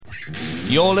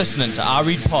You're listening to I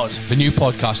Read Pod, the new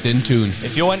podcast in tune.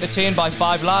 If you're entertained by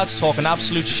five lads talking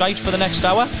absolute shite for the next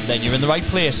hour, then you're in the right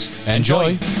place.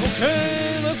 Enjoy.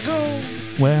 Okay, let's go.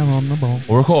 Well on the ball.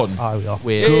 We're recording. We are.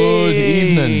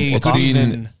 Good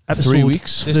evening. It's been 3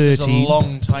 weeks. This is a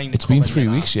long time. It's been 3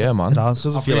 weeks, yeah, man. It has.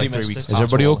 Doesn't feel like 3 weeks. Is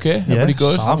everybody okay? Yeah, Everybody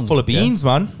good? sound. I'm full of beans,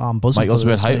 man. I'm buzzing. Michael's a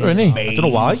bit hyper, isn't he? I don't know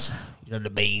why. You know the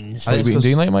beans. What have you been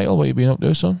doing, like, Michael? What have you been up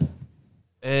to, son?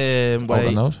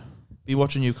 Wait, be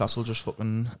watching Newcastle just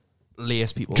fucking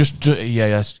lace people.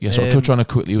 Yeah. So I'll touch on it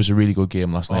quickly. It was a really good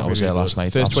game last night. I was there last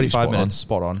night. First Absolutely 25 spot minutes,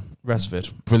 spot on. Rest of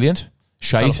it, brilliant.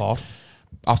 fell Shite. apart.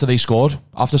 After they scored,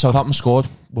 after Southampton scored,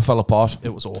 we fell apart. It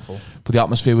was awful. But the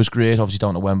atmosphere was great. Obviously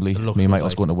down at Wembley. It looked Me and good,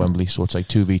 Michael's like. going to Wembley, so it's like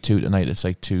 2v2 tonight. It's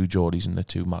like two Geordies and the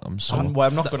two Mackhams. So. And, well,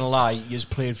 I'm not going to lie, you've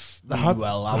played really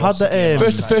well. I had watched the, game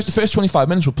last night. The first 25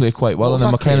 minutes we played quite well, Well, and then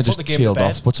we exactly. kind of Put just the game tailed to bed.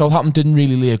 off. But Southampton didn't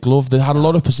really lay a glove. They had a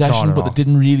lot of possession, No. but they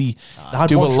didn't really They had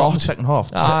do one a shot in lot. the second half.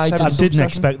 I I didn't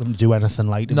expect them to do anything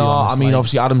like. To No, be honest, I mean like,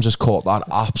 obviously Adams just caught that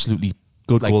absolutely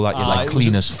Good like, goal that you like it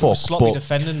clean was as fuck. sloppy But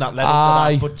defending that led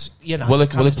Aye. up to that, but you know, Willock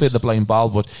played the blind ball,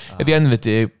 but at the end of the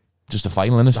day, just a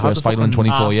final in his They had first the final in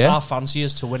fucking 24 years. Our fancy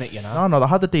is to win it, you know. No, they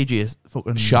had the DJ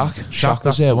fucking Shaq was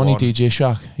that's there, the wasn't one. he? DJ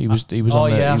Shaq. He was Oh, on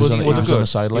the yeah. he was on Was it on good? the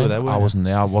sideline. You were there, I weren't you? wasn't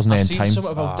there. I wasn't I there in seen time.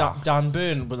 something about Dan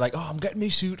Byrne with like, I'm getting me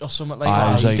suit or something like Aye, that.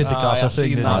 I was like- Did the Gaza I thing, seen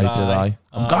didn't that, I.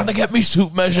 I'm gonna get me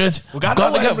suit measured. We're going to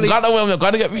Wembley. I'm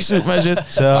gonna get me suit measured.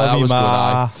 That me, was good.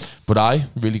 ma. But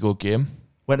really good game.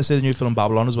 Went to see the new film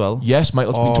Babylon as well. Yes,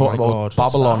 Michael's been Oh talking my about God.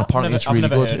 Babylon. What's that? Apparently, it's I've really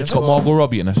never good. heard of It's it. got Margot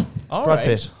Robbie in it. All Brad right.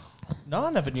 Pitt. No, I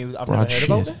never knew. I've Brad never heard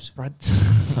about shit. it. Brad.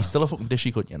 He's still a fucking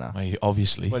dishy cunt, you know.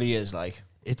 Obviously. Well, he is like.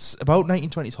 It's about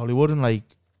 1920s Hollywood and like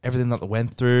everything that they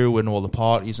went through and all the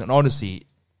parties. And honestly,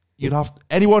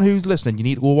 anyone who's listening, you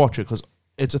need to go watch it because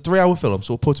it's a 3-hour film,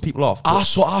 so it puts people off. I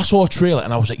saw a trailer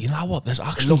and I was like, you know what? This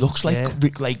actually looks like yeah.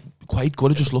 like quite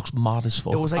good. It just looks mad as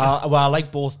fuck. It was like Well, I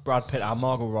like both Brad Pitt and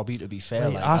Margot Robbie, to be fair.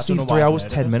 Like, I don't seen know 3 why I hours,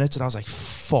 haven't heard 10 of it. minutes, and I was like,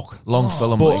 fuck. long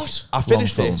film. But like, I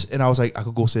finished long it, and I was like, I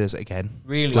could go see this again.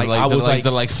 Really? Like, I was like, the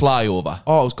flyover.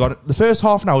 oh, I was gone. The first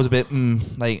half an hour was a bit,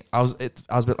 like, I was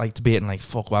a bit like debating, like,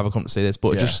 fuck, why have I come to see this?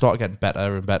 But it Yeah. just started getting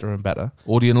better and better and better.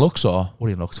 Audience looks or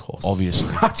Audience looks, of course.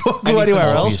 obviously. I don't go Anything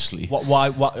anywhere else. Obviously. Why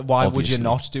would you Obviously.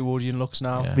 not do Odeon looks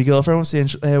now? Yeah. My girlfriend was saying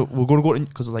we're going to go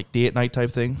because it's like date night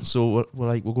type thing. So we're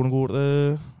going to go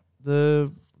to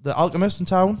the Alchemist in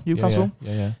town, Newcastle.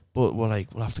 Yeah. But we're like,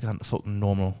 we'll have to get into fucking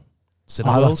normal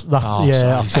cinema. world.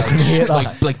 I fucking hate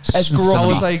that. like peasant I cinema.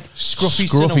 was like,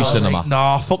 Scruffy cinema.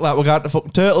 nah, fuck that. We're going to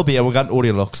fucking Turtle Beer. We're going to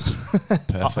Audio Lux.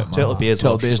 Perfect, man. Turtle Beer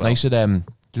Turtle Beer is nice.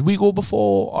 Did we go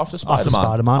before or after Spider-Man?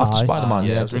 Spider-Man, After aye. Spider-Man,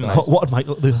 Yeah, yeah. it was really nice. What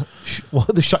Michael? The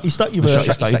shotty stat you The were.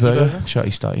 Shotty Stutty burger. Shotty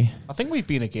Stutty. I think we've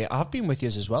been again. I've been with you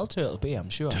as well, Turtle B, I'm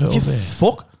sure. Turtle You Beer.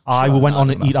 fuck. We went on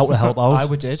to eat out to help out.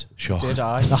 I did. Sure. Did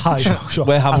I? Aye, sure.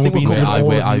 Where have I we think been? we're covering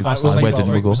Where- all of I- them. It was, where like,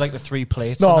 did we it go? was like the 3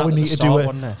 plates. No, and that we at the need to start, do it.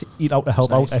 wasn't it? Eat out to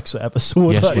help out nice. extra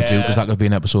episode. Yes, we do, Yeah. because that could be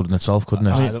an episode in itself, couldn't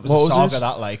it? Aye, that was What a was saga, this?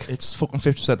 that like. It's fucking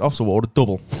 50% off, so we ordered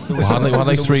double. We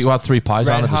had three pies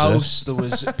on Red a dessert. House, there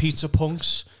was Pizza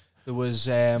Punks, there was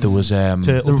There was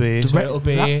Turtle Bay. Turtle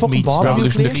Bay, that fucking Meat bar.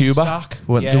 Revolution to Meat Cuba. Stack.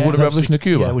 What Yeah. the Revolution to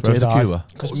Cuba? Yeah, we Rev did, to aye. Cuba.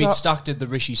 Because What was Meat that? Stack did the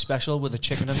Rishi special with the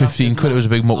chicken and 15 quid. It was a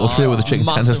big muckle tray with the chicken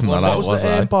massive tenders and one. that. What was was the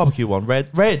I. barbecue one? Reds.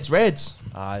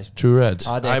 Aye. True Reds.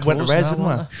 Aye, I they're went to closed Reds, now, didn't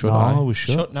I? aren't Should No, I? we they?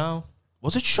 should. Shut now.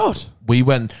 Was it shut? We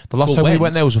went. The last Well, time we when?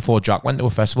 went there was before Jack went to a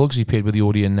festival because he paid with the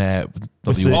Odeon. Not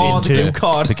With the the- Odeon. Oh, the gift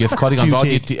card. The gift card. He goes,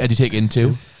 Duty. did he take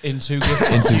into Into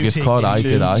gift card? I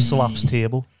did. I Slaps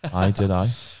table. did. I.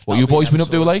 What That'll you be boys an been up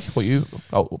to? episode. Like what you?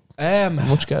 Oh,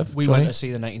 much Kev? We Johnny? went to see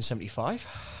the 1975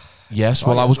 Yes.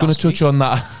 Well, yeah, I was going to last touch on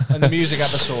that. and the music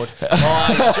episode.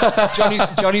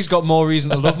 Johnny's got more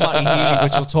reason to love Matty Healy,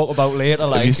 which we'll talk about later.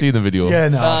 Like, Have you seen the video? Yeah,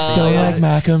 no. Don't yeah. like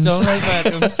Mackhams. Don't like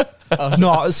Malcolm's.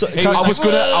 No, so, He was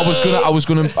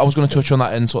I was gonna touch on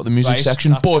that in sort of the music Right,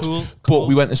 section, that's but cool. but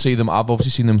we went to see them. I've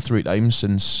obviously seen them 3 times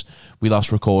since we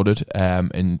last recorded.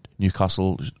 In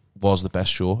Newcastle was the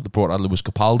best show. They brought out Lewis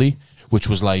Capaldi, which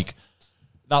was like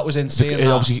That was insane. it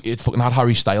obviously it fucking had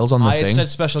Harry Styles on the I had thing, said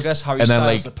special guest Harry and then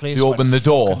Styles. like The place you open went the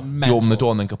door, fucking you open the mental.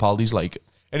 door, and then Capaldi's like,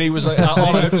 And he was like,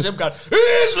 all I heard was him going,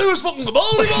 "Here's Lewis fucking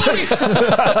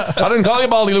Capaldi, I didn't call you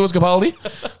Baldy, Lewis Capaldi.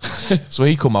 So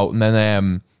he come out, and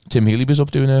then Tim Healy was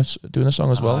up doing a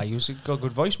song as well. He was got a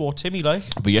good voice. Wore Timmy like.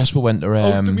 But yes, we went to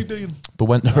where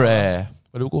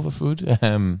do we go for food?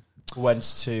 Went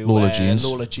to Lola Jeans.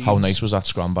 Lola Jeans. How nice was that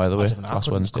scram, by the way, I don't know, last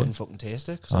couldn't Wednesday? fucking taste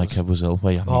it. I Kev was ill.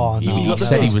 Well, yeah, Oh, no. he You got the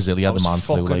said he fit? was ill. He had the man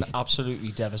flu. fucking Like, absolutely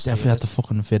devastated. Definitely had the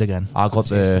fucking fit again. I got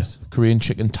taste the it. Korean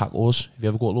chicken tacos. If you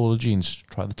ever got Lola Jeans,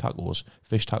 try the tacos.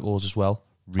 Fish tacos as well.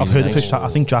 Really I've heard nice. the fish. I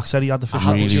think Jack said he had the fish.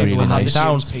 Really, tacos. really nice.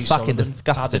 Sounds James P. fucking Sullivan.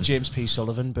 disgusting. I had the James P.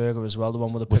 Sullivan burger as well, the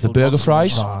one with the With the pickled burger nuts and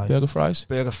fries. shit. Aye. Burger fries.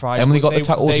 Burger fries. Emily but got the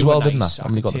tacos they as were well, didn't nice. they? I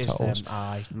Emily could got the taste tacos. them.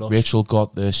 Aye, lush. Rachel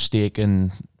got the steak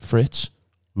and frites.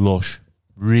 Lush.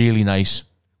 Really nice.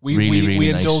 We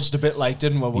really nice. indulged a bit like,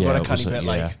 didn't we? We got a it canny was, bit yeah.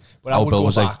 like. But I Our would bill go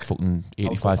was back. like fucking I'll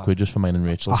go 85 back. quid just for mine and I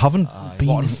Rachel's. haven't been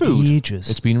What, on in food? ages.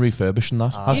 It's been refurbished and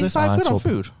that. Has it? 85 quid on it's up.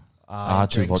 food. I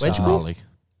had two drinks. vodka Where'd you and go? like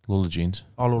Lola jeans.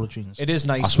 All over jeans. It is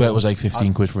nice. I swear it though. was like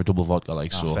 15 quid for a double vodka,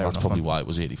 like, so fair that's enough, probably man. why it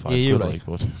was 85 Yeah, you're quid, right.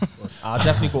 like, but I'll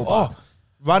definitely go back.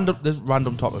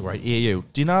 Random topic, right? EU.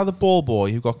 Do you know the ball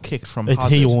boy who got kicked from He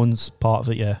Hazard? owns part of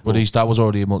it, yeah. But his dad was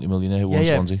already a multi-millionaire who won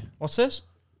Yeah. Swansea. What's this?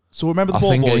 So remember the I ball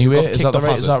think boy who anyway, got is kicked that, off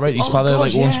right? Is Hazard? that right? His Oh, father God,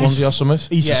 like won yes. Swansea or something?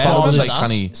 He's Yeah, his I Father was father. like, that.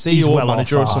 can he? He's CEO well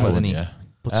manager or off, something, aye. isn't he? Yeah.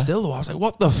 But still, though, I was like,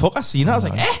 what the fuck? I seen that. I was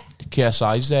like, eh.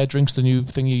 KSI's drinks the new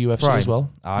thingy UFC Prime. as well.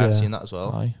 I've Yeah. seen that as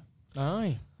well. Aye.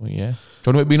 Aye. Well, yeah. Do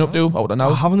you know what we've been up to? Out I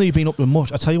now? haven't really been up to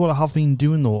much. I tell you what I have been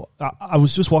doing though. I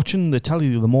was just watching the telly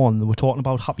the other morning. They were talking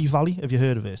about Happy Valley. Have you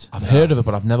heard of it? I've heard of it,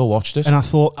 but I've never watched it. And I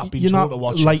thought, I've been you told know, to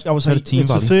watch it. like I was Heard like, of Team it's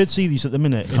the Valley. third series at the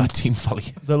minute. And Team Valley.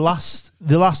 the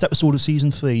last episode of season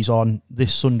 3 is on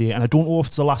this Sunday, and I don't know if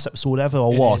it's the last episode ever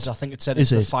or It what. is. I think it said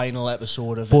Is it's the it? final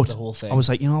episode of But the whole thing. I was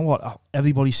like, you know what?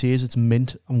 Everybody says it's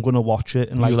mint. I'm gonna watch it,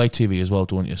 and You like like TV as well,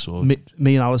 don't you? So me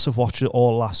and Alice have watched it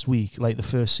all last week. Like the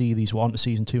first series, we're on to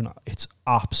season 2 now. It's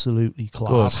absolutely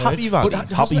class. Good. Happy Valley.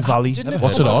 But Happy Valley. Didn't it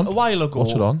What's come it out on? a while ago?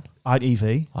 what's it on?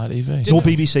 ITV. ITV. Did No, it-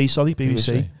 BBC, sorry,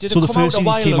 BBC. BBC. Did So it the come first out a series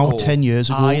while came ago? out 10 years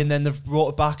ago. Aye, and then they've brought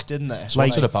it back, didn't they? So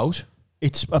What's it about?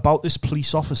 It's about this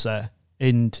police officer,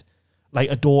 and like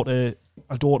a daughter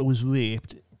was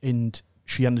raped, and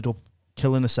she ended up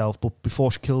killing herself. But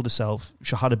before she killed herself,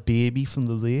 she had a baby from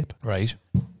the rape. Right.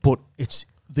 But it's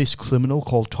this criminal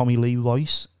called Tommy Lee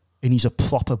Royce, and he's a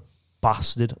proper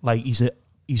bastard. Like he's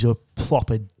a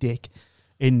proper dick,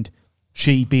 and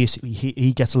she basically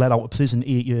he gets let out of prison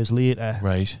 8 years later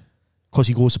Right. because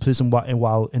he goes to prison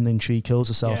and then she kills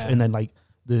herself, Yeah. and then like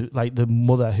the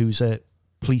mother who's a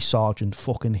police sergeant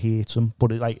fucking hates him.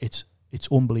 But it's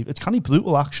unbelievable. It's kind of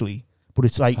brutal actually, but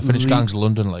it's like I finished really, Gangs of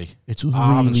London, like. It's I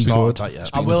haven't really started good. that yet.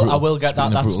 I will get that. Speaking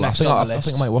of That's brutal, next I on the think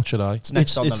list. I might watch it, aye. It's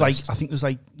next on It's the like list. I think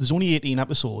there's only 18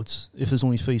 episodes if there's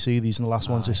only 3 series, and the last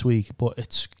one's this week. But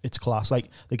it's class. Like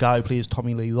the guy who plays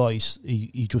Tommy Lee Royce,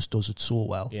 he just does it so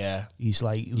well. Yeah. He's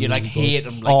like You like really hate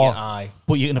good. him, like Oh, aye.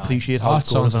 but you can appreciate Oh, how it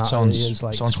sounds, good it sounds, it is.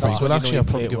 Like, sounds it's pretty class. good, You know actually. you I'll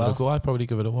play probably it give it a well. go. I'd probably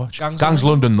give it a watch. Gangs Gangs of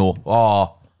London, though.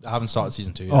 Oh, I haven't started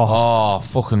season 2 yet. oh,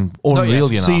 fucking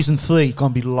unreal, you know. Season 3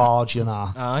 gonna be large, you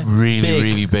know. Aye. Really, Big.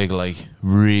 really big, like.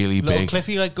 Really Little big.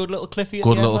 Cliffy, like good little Cliffy at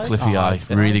Good the little end, Cliffy, like?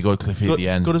 aye. Really good Cliffy at the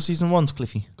end. Good as season 1's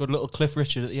Cliffy. Good little Cliff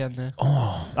Richard at the end there.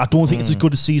 I don't think it's as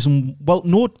good as season. Well,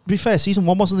 no. To be fair, season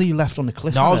 1 wasn't really left on the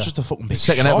cliff. No, it's just a fucking The big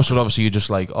second shock. episode, obviously, you're just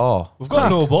like, oh, We've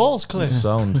got no balls, Cliff.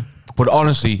 sound. But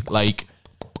honestly, like,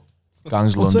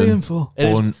 Gangs What's it London. in for? It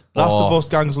is Last of oh, Us,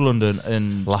 Gangs of London,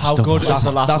 and Last How of good Us. is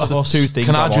The Last that's of the Us? 2 things.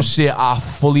 Can I I'm just say,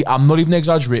 I'm not even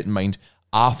exaggerating, mind.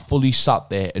 I fully sat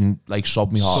there and like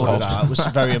sobbed me heart So out. did I. It was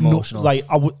very emotional. Like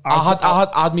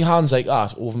I had my hands like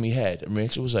that over my head, and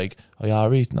Rachel was like, "Are you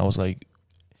alright?" And I was like,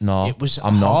 "No, It was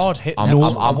I'm not. hard hitting. I'm, No,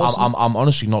 I'm, I I'm, wasn't. I'm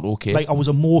honestly not okay." like I was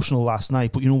emotional last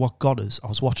night, but you know what got us? I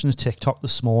was watching a TikTok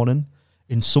this morning,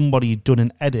 and somebody had done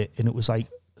an edit, and it was like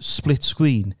split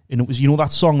screen, and it was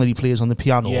that song that he plays on the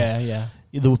piano. yeah.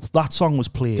 That song was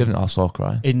played, Didn't I start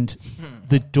crying? and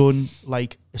they'd done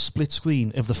like a split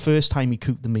screen of the first time he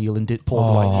cooked the meal and did pour the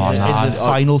Oh, wine, nah, and the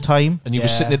final time. And he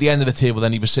was Yeah. sitting at the end of the table,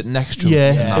 then he was sitting next to him.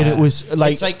 Yeah, Yeah. and it was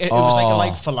like, It's like it was like a Oh.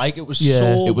 like for like. It was Yeah.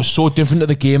 so. It was so different to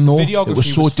the game, though. Videography It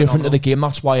was so was different to phenomenal. the game.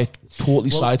 That's why it totally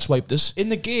Well, sideswiped us. in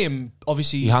the game.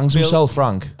 Obviously, He hangs Bill- himself,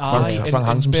 Frank. Aye, Frank and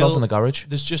hangs himself Bill- in the garage.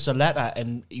 There's just a letter,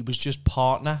 and he was just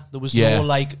partner. There was Yeah. no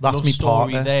like that's love me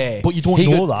story partner. there. But you don't He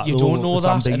know could- that. you though. don't know it's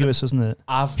that, and ambiguous, isn't it?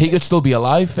 I've He could still be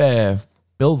alive,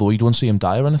 Bill. Though you don't see him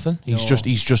die or anything. He's No.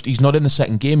 he's not in the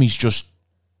second game. He just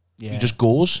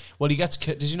goes. Well, he gets.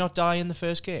 Does he not die in the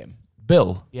first game?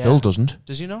 Bill. Yeah. Bill doesn't.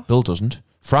 Does he not? Bill doesn't.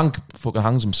 Frank fucking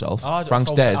hangs himself. Oh, I Frank's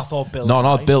thought- dead. I thought Bill No,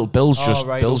 died. Bill's Oh, just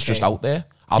right, Bill's okay. just out there.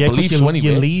 I Yeah, 'cause believe you, so anyway.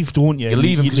 you leave, don't you? You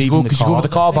leave him because you in go over the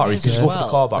car The thing battery. is Because as you go for the well,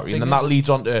 car the battery, and thing then that is- leads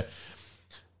on to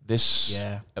this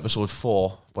Yeah. episode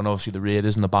 4 when obviously the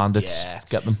raiders and the bandits Yeah.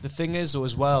 get them. The thing is, though,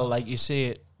 as well, like you see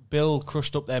it, Bill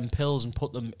crushed up them pills and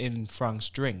put them in Frank's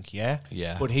drink, yeah?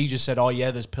 Yeah. But he just said, oh,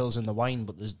 yeah, there's pills in the wine,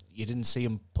 but you didn't see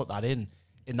him put that in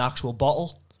the actual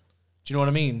bottle. Do you know what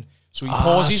I mean? So he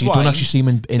pours his so you wine. don't actually see him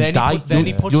in then die. Then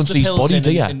he you puts don't the see his pills body, in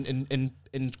do you?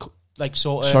 in like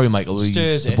sort of Sorry, Michael.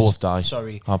 stirs They it. both die.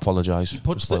 Sorry. I apologise. He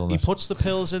puts the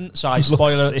pills in. Sorry, He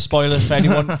looks spoiler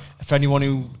sick. for anyone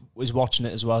who was watching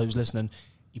it as well, who's listening.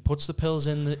 He puts the pills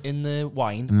in the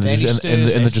wine, And then he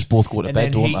stirs they it, just both go to and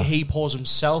bed, then don't they? he pours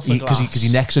himself a glass Because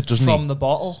he necks it, doesn't from he? the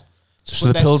bottle. So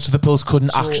But the pills couldn't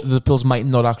so- actually. The pills might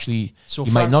not actually. So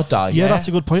He might Frank- not die. Yeah, that's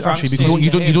a good point, Frank actually, says because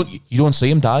to You don't see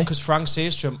him die. because Frank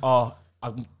says to him,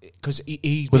 because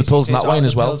he With the pills in basically that says, wine the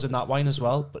as well. Pills in that wine as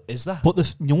well, but is there? But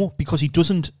because he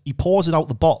doesn't, he pours it out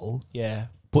the bottle. Yeah.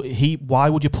 But why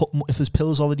would you put if there's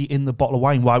pills already in the bottle of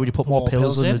wine? Why would you put more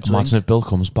pills in the drink? Imagine if Bill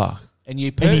comes back. And you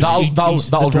And he- purposely-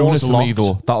 That'll the ruin it door's for me locked.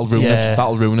 though. That'll ruin Yeah. it.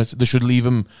 That'll ruin it. They should leave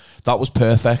him. That was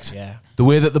perfect. Yeah. The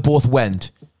way that they both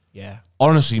went. Yeah.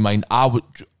 Honestly, mine. I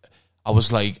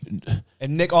was like,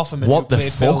 And Nick Offerman, What who the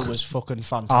played Bill, fuck? was fucking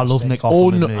fantastic. I love Nick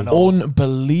Offerman. mate.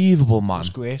 unbelievable, man. It was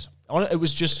great. It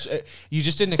was just you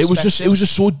just didn't It expect was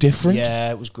just so different.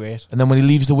 Yeah, it was great. And then when he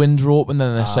leaves the window open,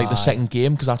 then it's like the Aye. second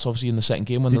game, because that's obviously in the second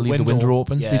game when The they leave the window, window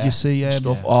open. yeah. Did you see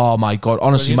Stuff. Yeah. Oh my god!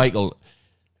 Honestly, Brilliant. Michael.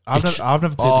 I've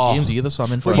never played Oh. the games either, so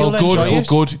I'm in for But it. Well, you'll good, enjoy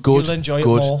it. good, You'll enjoy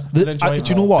good. it more. You'll enjoy it Do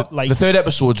you know more. what? Like The third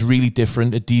episode's really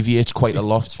different. It deviates quite a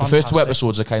lot. It's The first two fantastic.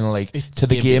 episodes are kind of like to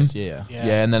the game, Game-based, yeah.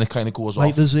 yeah, and then it kind of goes like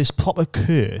off. there's this proper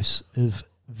curse of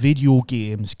video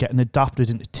games getting adapted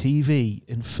into TV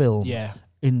and film. Yeah.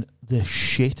 In the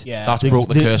shit. Yeah. That's broke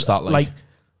the curse. That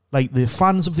like the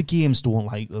fans of the games don't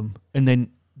like them, and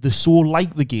then they're so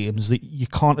like the games that you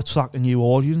can't attract a new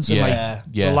audience. And Yeah. like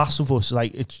Yeah. The Last of Us,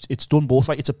 like it's done both.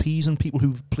 Like it's appeasing people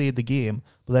who've played the game,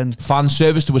 but then fan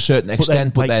service to a certain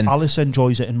extent, but then Alice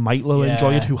enjoys it and Milo Yeah.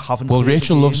 enjoy it who haven't. well, played the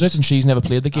Rachel loves games. it, and she's never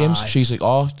played the games. Aye. She's like,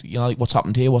 oh, you know, like what's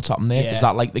happened here? What's happened there? Is Yeah.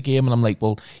 that like the game? And I'm like,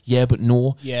 well, yeah, but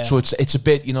no. Yeah. So it's a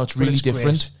bit, you know, it's But really it's different.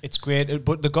 Great. It's great.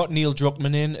 But they got Neil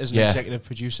Druckmann in as an Yeah. executive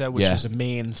producer, which Yeah. is a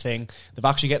main thing. They've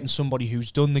actually getting somebody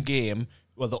who's done the game,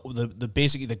 well, the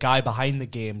basically the guy behind the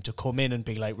game, to come in and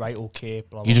be like, right, okay,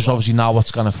 blah, blah, You just blah. obviously know what's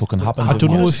gonna fucking happen. I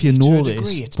don't know honestly, if you to know a this,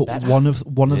 degree, it's but better. one of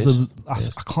It is. the I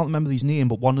can't remember his name,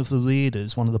 but one of the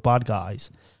raiders, one of the bad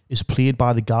guys, is played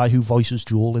by the guy who voices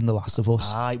Joel in The Last of Us.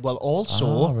 Aye, well,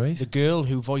 also, Ah, right. the girl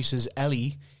who voices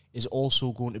Ellie is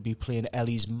also going to be playing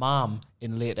Ellie's mom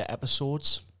in later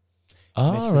episodes.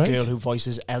 And it's right. the girl who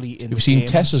voices Ellie in You've the seen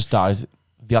games. Tessa's died.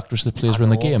 The actress that plays I her in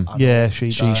the know, game. I know. Yeah,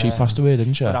 she She passed away,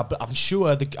 didn't she? But I'm sure,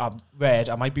 I've read,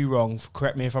 I might be wrong,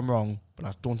 correct me if I'm wrong, but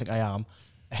I don't think I am.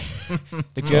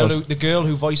 the girl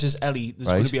who voices Ellie, there's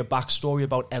going Right. to be a backstory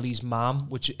about Ellie's mom,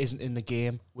 which isn't in the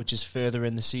game, which is further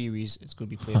in the series. It's going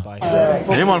to be played by her.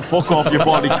 Hey man, fuck off, you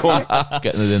bloody cunt.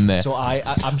 Getting it in there. So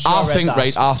I'm sure I read think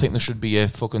that. I think there should be a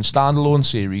fucking standalone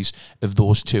series of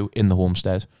those two in the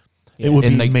homestead. It would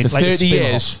In be like made the like a 30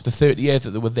 spin-off. years, the 30 years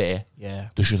that they were there, Yeah.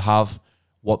 they should have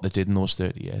what they did in those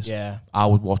 30 years. Yeah. I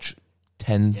would watch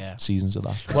 10 Yeah. seasons of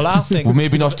that. Well, I think... Well,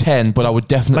 maybe not 10, but I would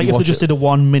definitely Like if they watch just it. did a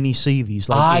one mini series,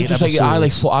 like I 8 just like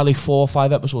episodes. I like 4 or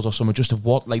 5 episodes or something, just of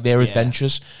what like their Yeah.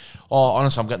 adventures. Oh,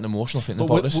 honestly, I'm getting emotional thinking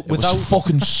But about wi- this. It without- was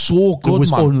fucking so It good,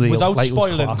 was man. unreal. Without Like, it was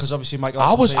spoiling, class. because obviously Michael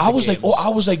I was hasn't played the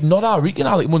like games. not out reeking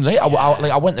out like Monday night.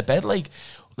 Yeah. I went to bed like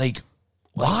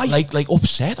Why? like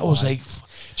upset. I was Why? like,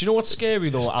 Do you know what's scary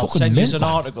though? I'll fucking send you mint, an man.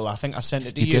 article. I think I sent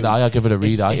it to You you. did, I'll give it a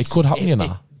read. It could happen, you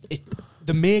know.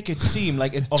 They make it seem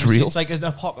like obviously real. it's like an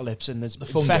apocalypse and there's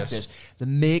fungus. infected. They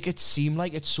make it seem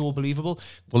like it's so believable.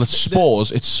 Well, it's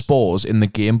spores in the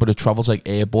game, but it travels like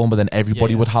airborne. But then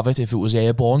everybody Yeah. would have it if it was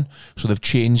airborne. So they've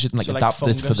changed it and like So, like, adapted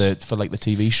it fungus. for like the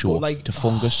TV show But, like, to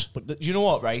fungus. But you know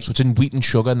what, right? So it's in wheat and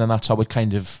sugar, and then that's how it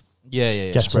kind of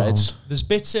Yeah. Gets spreads. There's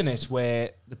bits in it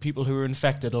where the people who are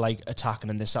infected are like attacking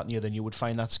and this, that, and the other, and you would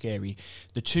find that scary.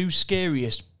 The two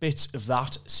scariest bits of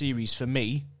that series for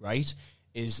me, right,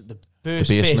 is the first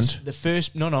basement? bit. The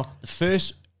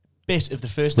first bit of the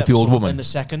first With the episode old woman? and the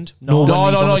second. No, No,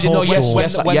 when he's on the yes, talk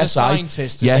show. when yes, the I-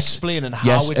 scientist is yes, explaining how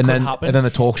yes, it and could then happen. and then the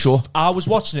talk show. I was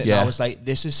watching it and Yeah. I was like,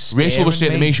 this is scaring Rachel was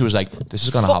saying to me, she was like, "This is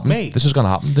going to Fuck happen. me. This is going to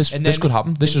happen. This And this then could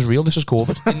happen. This is real. This is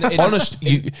COVID. Honest,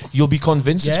 you'll be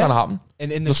convinced it's Yeah. going to happen.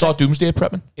 And in the You'll start doomsday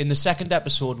prepping. in the second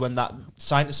episode, when that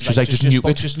scientist is She's like, like, just nuke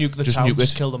it. just nuke the Just town, nuke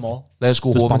just it. kill them all, Let's go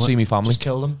Just home and bomb see it. me family. just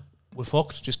kill them. We're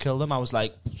fucked. Just kill them. I was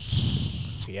like,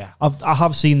 yeah. I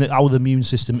have seen that our immune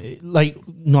system, like,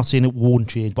 not saying it won't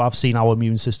change, but I've seen our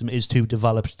immune system is too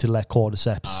developed to let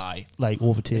cordyceps Aye. like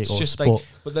overtake It's us. just like,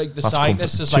 but like the That's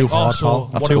scientist is Too like, oh, hard, so pal.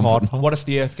 That's what too if, hard, pal. what if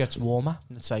the Earth gets warmer?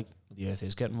 And it's like, the Earth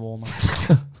is getting warmer.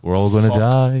 We're all going to Fuck.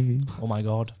 die. Oh my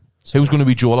god, Who's going to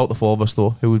be Joel out the 4 of us,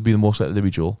 though? Who would be the most likely to be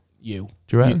Joel? you.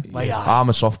 Do you reckon? Like, aye. I'm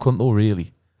a soft cunt, though,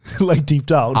 really. like deep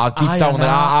down, Deep I down, know.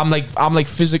 I'm like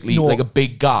physically No. like a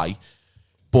big guy,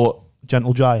 but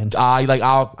gentle giant. I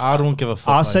I don't give a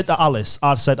fuck. I said to Alice,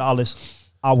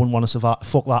 I wouldn't want to survive.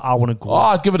 Fuck that. I want to go. Oh,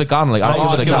 I'd give it a gun. Like, I'd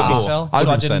give it a give it a go. go. I'd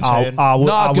So I didn't I- turn. I would,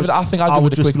 No, I'd give it. I think I'd give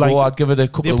would it a just quick be go. like- I'd give it a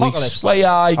couple The of weeks. apocalypse, Well,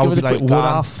 yeah, I'd I give would it be a like, quick would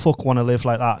I go. fuck want to live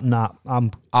like that? Nah,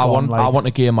 I'm. I gone, want. like, I want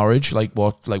a gay marriage, like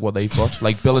what they've got.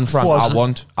 Like Bill and Frank. Was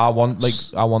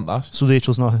I want that. So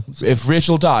Rachel's not. If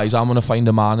Rachel dies, I'm gonna find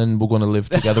a man and we're gonna live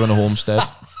together in a homestead.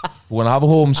 We're gonna have a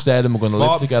homestead and we're gonna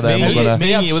live together. And we're gonna.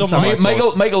 me and you would sound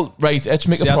like Michael, right? Let's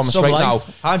make a They had promise some right life.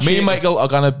 now. Handshake. Me and Michael are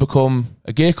gonna become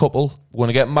a gay couple. We're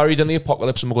gonna get married in the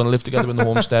apocalypse and we're gonna live together in the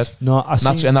homestead. No, I And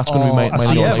that's seen. gonna be my I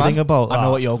seen new life. everything about that. I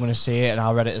know what you're going to say, and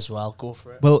I read it as well. Go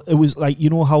for it. Well, it was like, you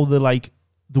know how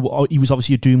he was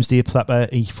obviously a doomsday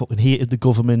prepper. He fucking hated the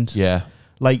government. Yeah.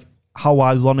 Like, how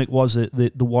ironic was it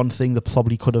that the one thing that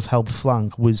probably could have helped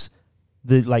Frank was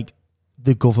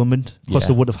the government, because Yeah.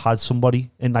 they would have had somebody,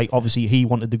 and like obviously he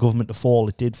wanted the government to fall.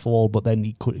 It did fall, but then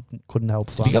he couldn't help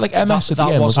Did Frank. you get like MS at the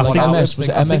That end? was Was it what like I was MS? Was it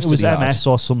thinking. I think MS? it was that he had? MS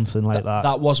or something like that.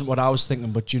 That wasn't what I was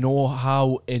thinking, but you know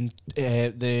how in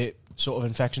the sort of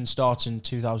infection starts in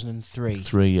 2003.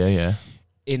 3, yeah.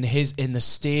 In the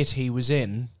state he was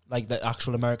in, like the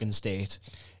actual American state,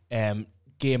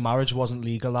 gay marriage wasn't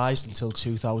legalized until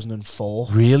 2004.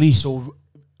 Really? So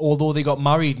although they got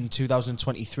married in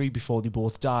 2023 before they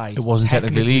both died, It wasn't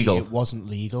technically legal. It wasn't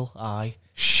legal. Aye.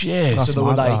 Shit. That's So they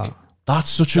were mad, like, that. That's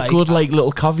such a like, good like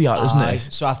little caveat, isn't aye. it?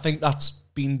 So I think that's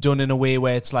been done in a way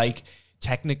where it's like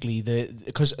technically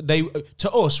because they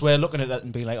to us we're looking at it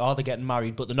and being like, oh, they're getting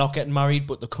married, but they're not getting married,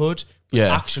 but they could. But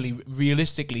Yeah. actually,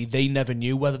 realistically, they never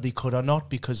knew whether they could or not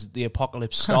because the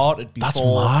apocalypse started That's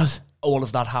before mad. all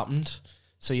of that happened.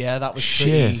 So yeah, that was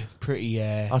Shit. pretty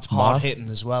That's hard mad. hitting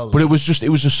as well. But it was just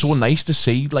so nice to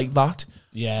see like that.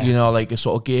 yeah, You know, like a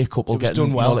sort of gay couple It was getting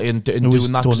done well. and was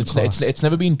doing that, 'cause done it's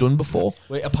never been done before.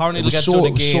 Well, apparently it they was get so- done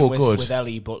it was again so with, good. with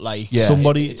Ellie, but like Yeah.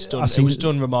 Somebody- it's done. I It seen- was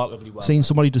done remarkably well. Seen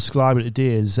somebody describe it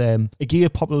today as a gay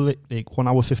apocalyptic 1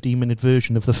 hour 15-minute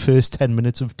version of the first 10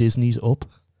 minutes of Disney's Up.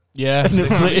 Yeah,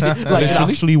 Like it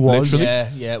actually was. Literally.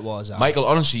 yeah, it was. Michael,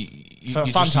 honestly, you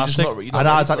just Fantastic. not, you're I not know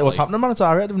ready exactly for, what's like- happening, man. It's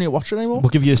alright. I don't need to watch it anymore. We'll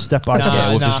give you a step by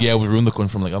Nah. step. Yeah, we've ruined the cunt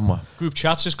from like, haven't we? Group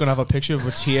chat's just gonna have a picture of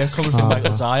a tear coming from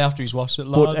Michael's eye after he's watched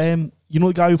it. But Lads. you know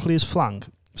the guy who plays Frank.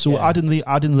 So Yeah.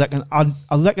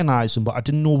 I recognised him, but I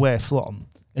didn't know where from.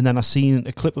 And then I seen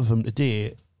a clip of him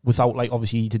today without, like,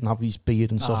 obviously he didn't have his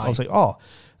beard and stuff. Aye. I was like, oh,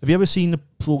 have you ever seen a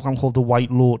program called The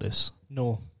White Lotus?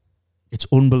 No, It's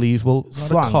unbelievable. Is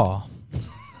that a car?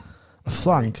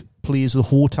 Frank plays the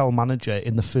hotel manager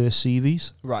in the first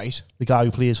series. right. The guy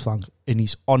who plays Frank, and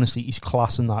he's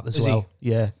class in that as Is he? well.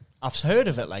 Yeah, I've heard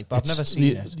of it, like, but I've never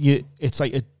seen it. It's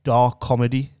like a dark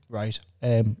comedy. Right.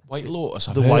 White Lotus.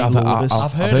 I've The heard, White I've, Lotus. I've,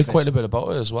 I've heard heard of it. quite a bit about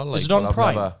it as well. Like, Is it on but I've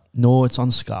Prime? never- No, it's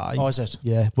on Sky. Oh, is it?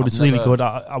 Yeah, but I've it's really never- good.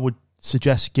 I would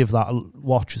suggest give that a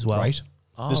watch as well. Right.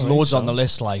 Oh, There's right, loads so- on the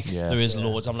list. Like, Yeah. there is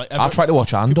loads. I'm like, I tried to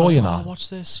watch Andor, you know. what's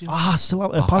this? You know? Ah, still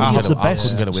out. I Apparently, it's the couldn't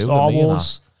best get away with Star it, you know.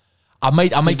 Wars. I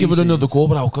might give it TV another series. go,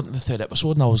 but I got to the third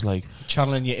episode and I was like,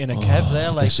 Channeling your inner Kev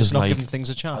there, like, this just is not like- giving things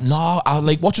a chance. no, I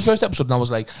like watched the first episode and I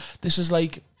was like, this is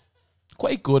like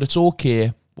quite good. It's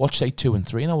okay. Watch like 2 and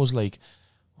 3 and I was like,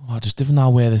 oh, I just don't know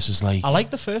where this is like. I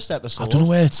like the first episode. I don't know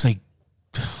where it's like.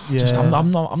 Yeah, Just, I'm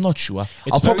not sure. It's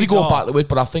I'll probably very go dark. back to it,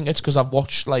 but I think it's because I've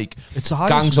watched like it's a high.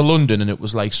 Gangs of London and it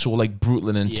was like so like brutal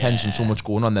and intense and so Yeah. much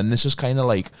going on. Then this is kind of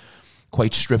like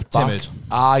quite stripped Timid. back.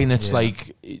 Aye, and it's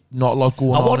like not a lot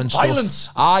going I on want and violence.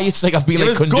 stuff. Aye, it's like I've been Give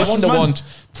like us conditioned guts, to man. want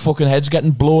fucking heads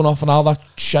getting blown off and all that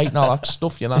shite and all that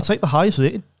stuff, you know. It's like the highest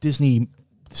rated Disney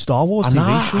Star Wars I TV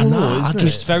know, show, I know, though, I isn't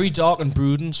It's it? very dark and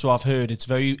brooding, so I've heard it's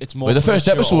more. Well, the for first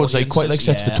mature episode's like quite like audiences,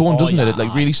 sets the yeah. tone, Oh, doesn't it? yeah. It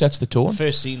like really sets the tone. The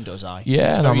first scene does, aye. Yeah,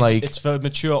 it's and I'm like- it's for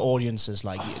mature audiences.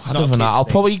 Like, it's I not don't a know. kids I'll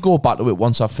thing. probably go back to it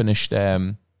once I've finished.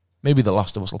 Maybe The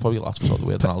Last of Us. I'll probably Last of Us out the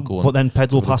way, then I'll go. But then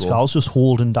Pedro give it a go. Pascal's just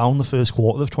holding down the first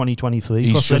quarter of 2023. He's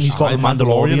Because then just he's got the like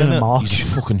Mandalorian Mandalorian, in March. He's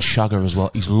a fucking shagger as well.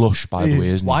 He's lush, by the way,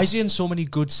 isn't he? Why is he in so many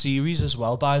good series as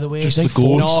well? By the way, He's like The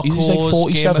 40, Narcos, he's like Game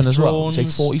 47 of as well. He's like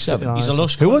Thrones. 47. He's a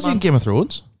lush. Who cunt, was he in man. Game of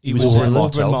Thrones? He was was over in in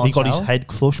Martell. He got his head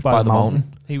crushed by, By a the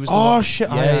mountain. He was. the Oh man. shit!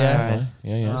 Yeah.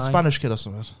 Yeah. Aye. Spanish kid or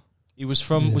something. He was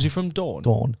from. Was he from Dawn?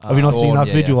 Dawn. Have you not seen Dawn, that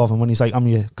yeah, video yeah. of him when he's like, "I'm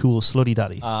your cool slutty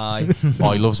daddy"? Aye.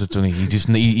 Oh, he loves it, doesn't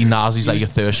he? He knows he's like a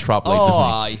thirst trap, like, doesn't he?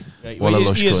 aye. Right, What well, a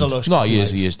lush he is a cunt. lush. No, cunt, he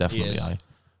is. right. He is definitely. is. Aye.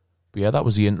 But yeah, that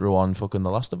was the intro on fucking The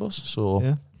Last of Us. So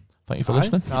Yeah. thank you for Aye.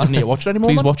 listening. I don't need to watch it anymore.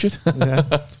 Please man. watch it.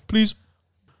 Yeah. Please.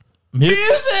 Music.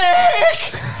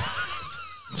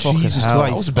 Jesus hell. That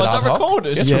Christ. was a bit Was that ad hoc.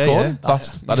 recorded? Yes, Yeah, recorded. yeah.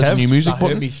 That is a new music That hurt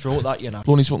button. me throat, that, you know.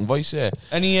 Blowing his fucking voice, yeah.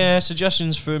 Any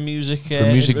suggestions for a music, For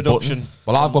a music introduction? button.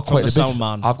 Well, I've got from quite the a bit. sound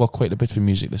man? I've got quite a bit for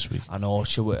music this week. I know,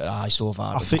 I so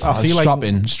far. I feel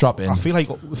like Strap in. I feel like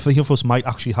three of us might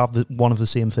actually have one of the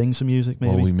same things for music.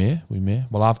 Maybe. Well, we may.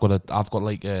 Well, I've got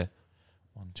like a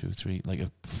 1, 2, 3, like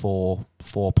a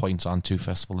four points and 2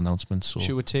 festival announcements. So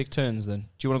Should we take turns then?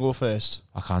 Do you want to go first?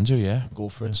 I can do, yeah. Go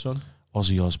for it, son.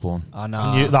 Ozzy Osbourne. I I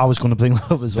know. knew that I was going to bring that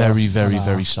up as well. Very, very,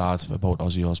 very sad about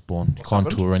Ozzy Osbourne. He can't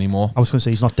happened? tour anymore. I was going to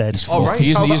say he's not dead. He's Oh, fucked. right.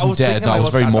 He So isn't I was dead. thinking I I was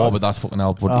was very hang on. morbid that fucking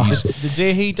album. But he's. The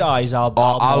day he dies, I'll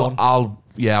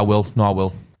Yeah, I will. No, I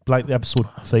will. Like the episode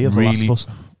 3 of Really? The Last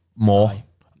of Us. More. Aye.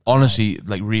 Honestly,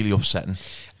 like really upsetting.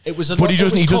 It was a But lot, he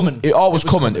doesn't. He coming. doesn't. It was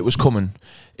coming. It was coming.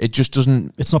 It just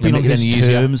doesn't. It's not been make on it his any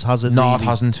easier. terms, has it? No, really? it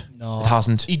hasn't. No. It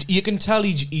hasn't. You can tell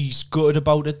he's good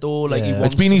about it though. Like he Yeah.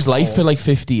 wants It's been to his life for perform. like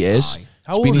 50 years. Aye.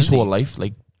 How It's old been his is he? whole life,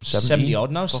 like 70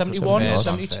 odd now, 71, fair,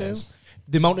 72. fair.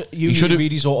 The amount of you should have-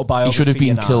 read his autobiography. He should have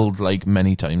been and killed like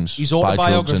many times. His by drugs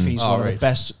autobiography is and one of right. the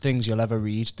best things you'll ever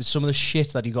read. Some of the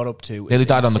shit that he got up to. nearly is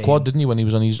died on the insane. quad, didn't he? When he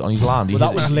was on his land, Well,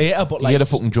 that was later, but he like had a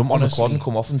fucking jump on the quad honestly, and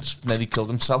come off and nearly killed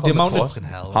himself. The on amount the of- quad. Fucking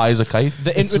hell. High as a kite.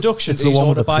 The introduction it's to the his one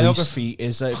with the autobiography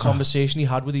is a conversation he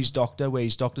had with his doctor, where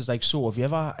his doctor's like, "So, have you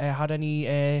ever had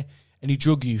any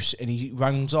drug use?" And he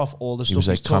rangs off all the He stuff was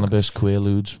like he's took. cannabis,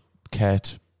 quaaludes,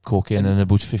 ket, cocaine, and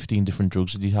about 15 different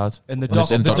drugs that he had. And the And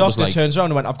his- and doctor was like, turns around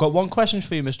and went, "I've got one question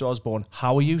for you, Mr. Osborne.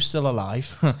 How are you still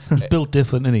alive?" He's built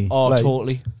different, isn't he? Oh, Like,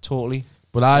 totally.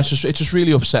 But it's just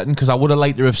really upsetting because I would have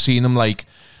liked to have seen him like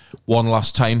one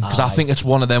last time because I Aye. think it's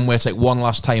one of them where it's like one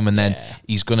last time and then Yeah.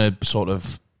 he's gonna sort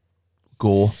of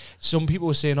go. Some people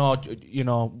were saying, "Oh,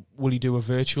 will he do a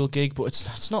virtual gig?" But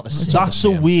it's not the same. That's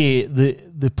the way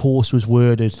the post was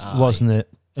worded, Aye. wasn't it?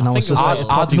 And I I was think just it like, was-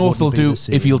 it I probably don't know if they'll wouldn't be do the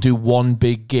same. if he'll do one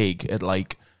big gig at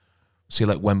like say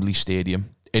like Wembley Stadium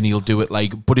and he'll do it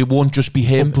like, but it won't just be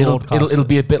him. Or It'll broadcast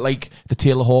be a bit like the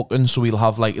Taylor Hawkins. So he'll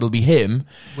have like it'll be him,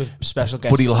 with special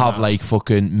guests, but he'll and have that. like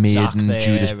fucking Maiden, there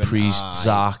Judas and Priest, aye.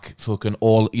 Zach, fucking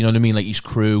all. You know what I mean? Like his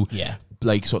crew. yeah,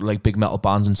 Like sort of like big metal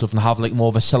bands and stuff, and have like more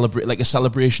of a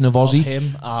celebration of of Ozzy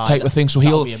him type of thing. So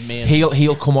that'll be amazing.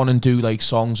 he'll come on and do like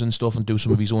songs and stuff, and do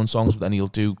some of his own songs, but then he'll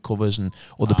do covers, and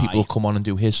other people will come on and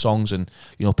do his songs, and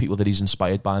people that he's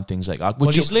inspired by and things like that.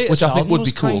 Which, his latest which I think album would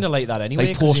was be cool. kind of like that anyway.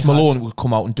 Like 'cause Post he Malone had- would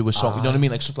come out and do a song, you know what I mean,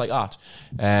 like stuff like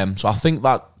that. So I think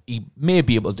that he may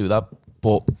be able to do that,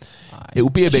 but it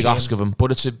would be a It's a big shame. ask of him.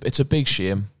 But it's a big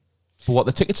shame. But what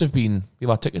the tickets have been? You've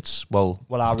had tickets. Well,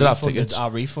 Well, did have tickets. I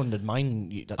refunded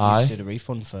mine. Aye. You did a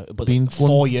refund for, but Been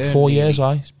 4 years. 4 years.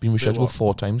 It's been But rescheduled what?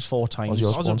 4 times. 4 times. Ozzy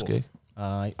Osbourne's gig.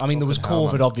 I mean, there was Fucking hell,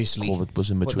 COVID, man. obviously. COVID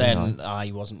was in But between. then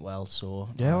he wasn't well, so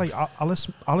Yeah, like Alice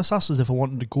asked us if I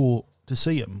wanted to go to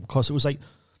see him because it was like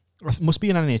it must be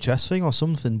an NHS thing or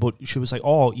something. But she was like,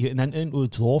 "Oh, you can enter into a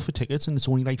draw for tickets, and it's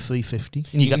only like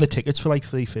 $350, and you get the tickets for like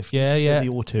 $350." Yeah, yeah. The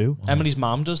O2. Emily's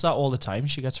mum does that all the time.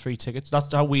 She gets free tickets.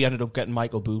 That's how we ended up getting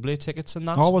Michael Bublé tickets and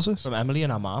that. Oh, was it? From Emily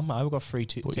and her mum. I got free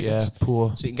But tickets. yeah,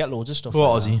 poor So you can get loads of stuff.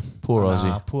 Poor like Ozzy. poor that.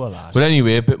 Ozzy. Poor lad. But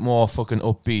anyway, a bit more fucking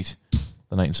upbeat.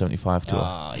 The 1975 tour.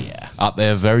 Yeah. At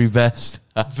their very best.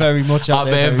 Very much At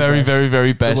their very, very,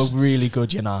 very They best. were really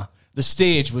good, you know. The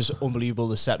stage was unbelievable.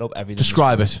 The setup, everything.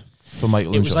 Describe it for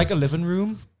Michael. It and was John. like a living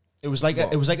room. It was like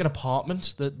an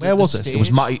apartment. Where was it? It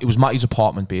was Matty's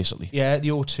apartment, basically. Yeah, the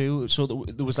O2. So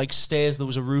there was like stairs, there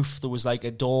was a roof, there was like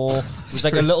a door, there was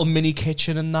like a little mini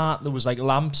kitchen and that. There was like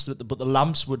lamps, but the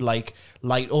lamps would like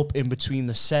light up in between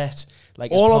the set,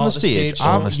 like as All part on the of stage? show.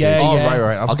 All on the Yeah, stage. Oh, yeah.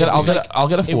 right. I'll get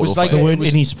a photo. was for like you. They it weren't was-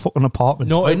 in his fucking apartment.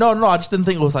 No, No, I just didn't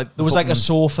think it was like there was like a fucking-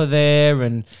 sofa there,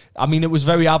 and I mean it was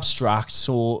very abstract.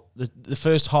 So the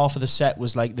first half of the set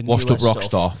was like the Washed newer up rock stuff.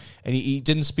 star. And he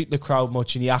didn't speak to the crowd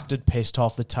much, and he acted pissed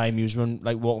half the time. He was walking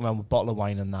around with a bottle of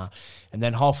wine and that. And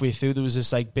then halfway through there was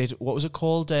this like bit. What was it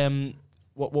called?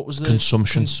 What was the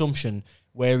consumption?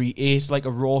 Where he ate like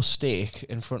a raw steak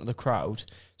in front of the crowd,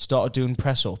 started doing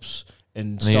press ups.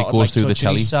 And then started, it goes through the touching his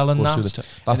telly. cell and Goes that. through the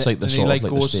that's like the And sort he of like the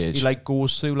goes, stage. He like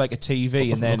goes through like a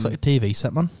TV, and then looks like a TV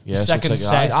set, man. Yeah, so second it's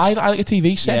like, set. I like a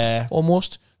TV set Yeah.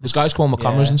 almost. There's guys come on with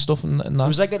cameras Yeah. and stuff and that. it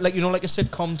was like a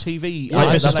sitcom TV. Like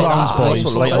Aye, Mrs. that- Brown's that- Boys,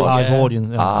 that's what like it a looked live yeah. audience.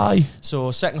 Yeah. Aye.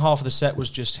 So second half of the set was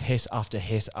just hit after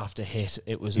hit after hit.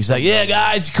 It was He's like, yeah,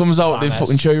 guys. He comes out with Bangers.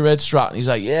 fucking cherry red strat, and he's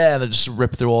like, yeah. They just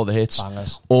rip through all the hits.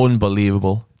 bangers.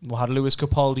 Unbelievable. We had Lewis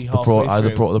Capaldi The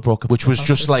halfway pro, through. which was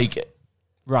just like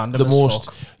Random the as most.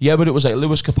 fuck. Yeah, but it was like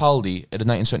Lewis Capaldi at a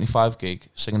 1975 gig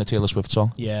singing a Taylor Swift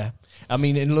song. Yeah, I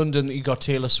mean in London you got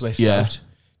Taylor Swift Yeah. out.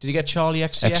 Did you get Charlie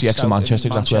XCX? XCX out in Manchester,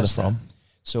 'cause that's where they're from.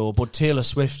 So, but Taylor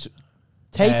Swift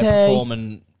Tay-Tay.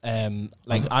 performing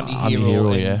like Anti-Hero.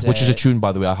 Anti-Hero, yeah. and, Which is a tune,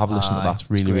 by the way. I have listened to that. it's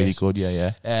Really, really great. good.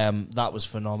 Yeah. That was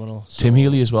phenomenal. So, Tim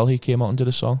Healy as well. He came out and did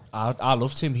a song. I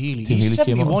love Tim Healy. Tim He's Healy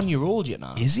came 71-year-old, you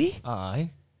know. Is he? Aye.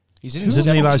 He's in I his didn't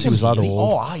 70s. realise he was that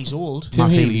old. Oh, he's old. Tim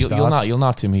Matt Healy. Healy's You'll dad.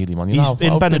 not Tim Healy, man. He's in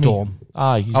Benidorm.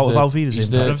 Aye. He's Out of Alvida's he's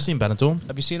in. I've the, never seen Benetton.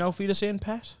 Have you seen Alfida saying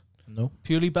Pet? No.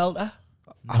 Purely Belter?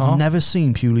 I've never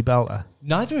seen Purely Belter.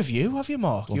 Neither of you, have you,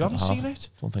 Mark? Don't You think haven't I seen have. it?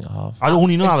 Don't think I have. I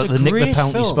only know It's that a they nicked the great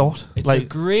penalty film. spot. It's a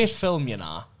great film, you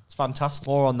know. It's fantastic.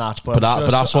 More on that. But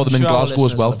I saw them in Glasgow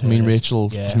as well. Me and Rachel,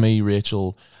 it Yeah. was me,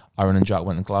 Rachel, Aaron and Jack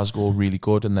went to Glasgow, really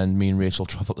good. And then me and Rachel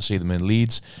travelled to see them in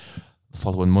Leeds the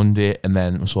following Monday, and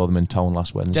then we saw them in town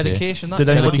last Wednesday. Dedication. That Did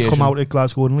anybody Dedication. come out at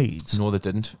Glasgow and Leeds? No, they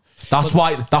didn't. That's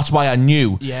why I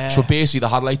knew. Yeah. So basically, they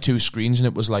had like 2 screens, and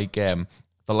it was like the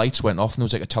lights went off, and there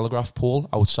was like a telegraph pole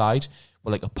outside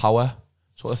with like a power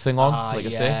sort of thing on, like a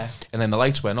thing. And then the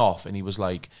lights went off, and he was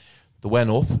like, they went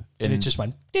up, and it just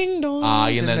went ding dong.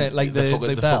 and then it? Like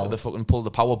the bell. they fucking pulled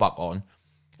the power back on,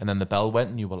 and then the bell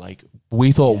went, and you were like,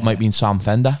 we thought it might be Sam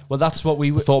Fender. Well, that's what we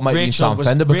thought it might be Sam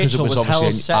Fender because Rachel it was hell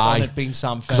obviously set on it being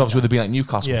Sam Fender. because obviously with it being like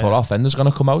Newcastle, we thought our Fender's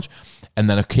gonna come out, and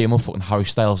then it came up fucking Harry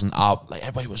Styles, and like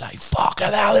everybody was like,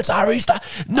 "Fucking hell, it's Harry Styles!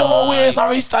 No way, it's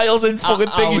Harry Styles!" And fucking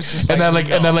thingy. And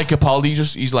then like Capaldi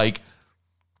he's like,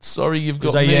 "Sorry, you've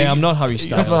got like, me. yeah, I'm not Harry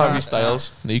Styles. I'm not Harry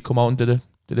Styles." And he come out and did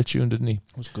a tune, didn't he?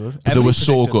 It was good. But they were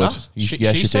so predicted good. that.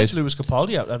 She She said did. Lewis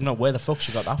Capaldi. I don't know where the fuck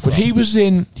she got that from. But he was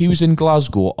in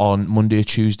Glasgow on Monday or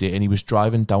Tuesday, and he was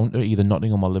driving down to either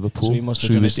Nottingham or Liverpool. So he must have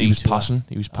done a he was detour. passing.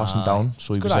 He was passing down.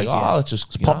 So he Good was like, idea. let's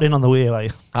just Popped in on the way,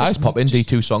 like. just pop in, do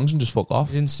 2 songs, and just fuck off."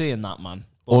 He's insane, that man.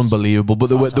 But Unbelievable. But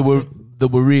they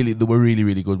were really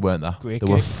good, weren't they? Great They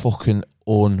were gig. fucking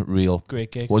unreal.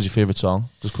 Great gig. What was your favourite song?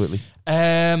 Just quickly.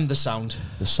 The sound.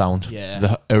 The sound. Yeah.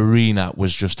 The arena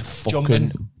was just fucking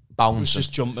Jumping. bouncing. It was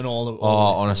just jumping all the way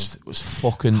honest, it was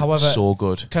fucking so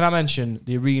good. Can I mention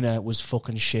the arena was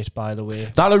fucking shit, by the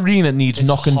way. That arena needs It's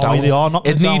knocking high. down. They are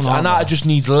knocking it it down, needs, aren't and that they? just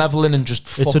needs leveling and just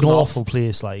fucking It's an off. awful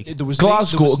place, like. There was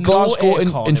Glasgow there was no in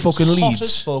aircon. It fucking was hot Leeds.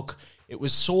 as fuck. It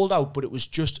was sold out, but it was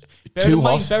just Too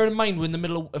hot. Bear in mind, we're in the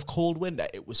middle of cold winter.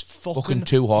 It was fucking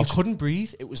too hot. You couldn't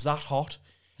breathe. It was that hot.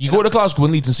 You go to Glasgow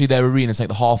and Leeds and see their arena. It's like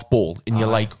the half bowl, and you're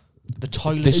like, The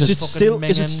toilet This is is fucking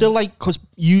Is it still like, because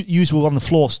you were on the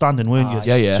floor standing, weren't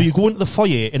you? Yeah. So you go into the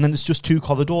foyer and then there's just 2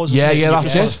 corridors. yeah, isn't it? You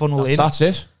that's just it. funnel in. That's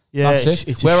it. Yeah, That's it's- it.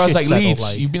 it's a Whereas shit like setup, Leeds,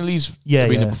 like. you've been to Leeds Yeah,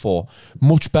 arena yeah. before,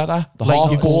 much better. The Like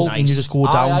half you go bowl, and you just go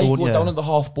down, you don't go you? down at the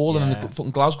half bowl, and Yeah. then the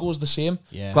fucking Glasgow is the same.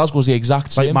 Yeah. Glasgow's the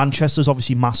exact Like same. Manchester's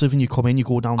obviously massive, and you come in, you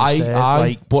go down the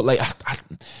stairs. But like,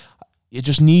 it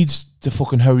just needs to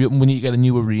fucking hurry up when you get a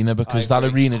new arena because that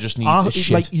agree. arena just needs to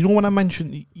shit. Like, you know, when I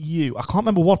mentioned you, I can't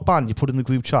remember what band you put in the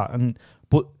group chat,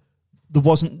 but they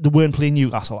weren't playing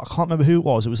Newcastle. I can't remember who it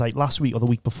was. It was like last week or the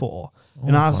week before,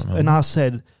 and I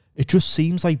said, it just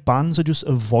seems like bands are just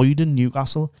avoiding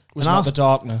Newcastle. Was and not the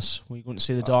darkness. Were you going to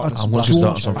see the darkness? I'm going to see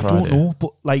Darkness on I Friday. don't know,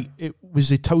 but like it was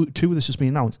the 2 of this just been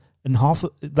announced, and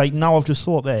now I've just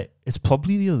thought that it's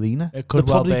probably the arena. It could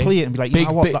They'll probably well be. play it and be like, Big, you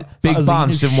know what, big, that big arena's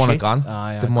bands didn't want to shit. gone.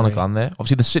 Aye, I Didn't want to agree. gone there.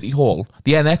 Obviously, the City Hall,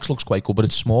 the NX looks quite cool, but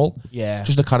it's small. Yeah.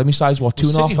 Just academy size. What,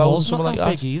 Well, 2.5 City Hall's something not like that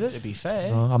that? big either, to be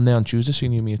fair. I'm there on Tuesday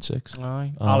seeing you me at 6.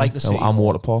 Aye. I like the City I'm Hall.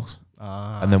 water parks.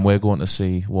 And then we're going to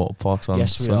see water parks on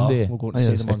Yes, we Sunday. are. We're going to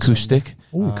see them on Acoustic,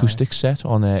 Sunday. acoustic set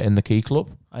on in the Key Club,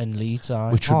 In Leeds,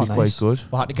 aye. which should be nice. quite good.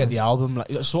 We'll have to get the album.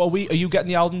 So are you getting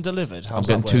the album delivered? I'm How's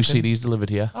getting that 2 working? CDs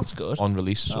delivered here. That's good. On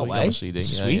release, so No you got way. a CD.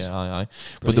 Sweet. Yeah.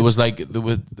 But there was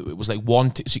it was like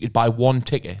one. So you could buy one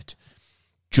ticket,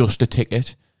 just a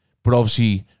ticket. But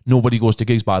obviously, nobody goes to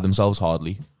gigs by themselves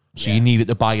hardly. So you needed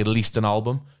to buy at least an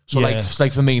album. So Yeah. like, it's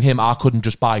like for me and him, I couldn't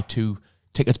just buy 2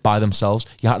 tickets by themselves.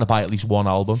 You had to buy at least 1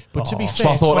 album. But to be fair, So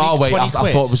I thought, 20 I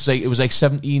quid. thought it was like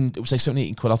 17,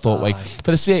 18 quid. I thought, like,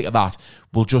 for the sake of that,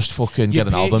 we'll just fucking get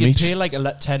an album you each. pay like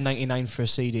 $10.99 for a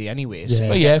CD anyway. So Yeah.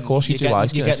 But yeah, of course, you do. You're I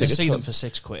getting get to tickets see for- them for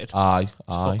 £6. Aye.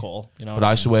 Fuck all. You know But what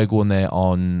I swear going there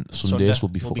on Sundays, Sunday, we'll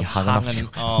be fucking hanging after you.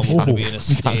 Oh, we're going to be in a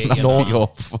state. You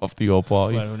know. After your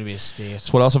party. We're going to be a state.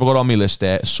 So what else have I got on my list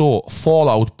there? So,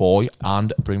 Fallout Boy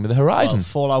and Bring Me the Horizon. Well,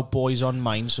 Fallout Boy's on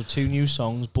mine, so 2 new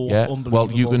songs, both yeah, unbelievable.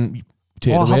 well, you can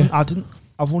take Oh, it away.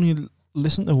 I've only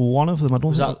listened to one of them. I don't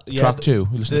Was think. that, yeah, Track 2.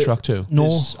 You listen to track 2. No.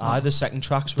 The second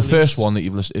track's The released. first one that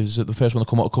you've listened, is it the first one that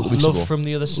came out a couple of weeks Love ago? from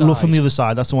the Other Side. Love from the Other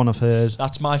Side. That's the one I've heard.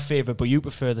 That's my favourite, but you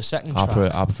prefer the second I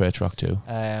track. prefer track 2.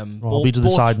 I'll be to the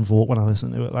both side and vote when I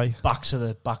listen to it. Like, back to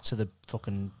the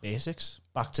fucking basics.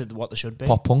 Back to what they should be.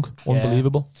 Pop punk. Yeah.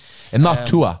 Unbelievable. And that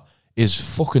tour is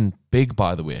fucking big,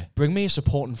 by the way. Bring me a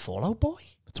supporting Fallout Boy.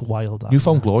 it's wild. That,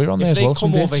 Newfound Glory on there If as they well.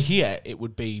 come some over dates. here, it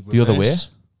would be The other way?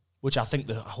 reversed. which I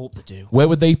hope they do. Where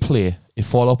would they play if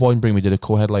Fall Out Boy and Bring Me did a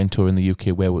co-headline tour in the UK?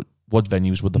 What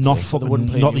venues would they not play? They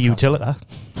wouldn't play not the Utility.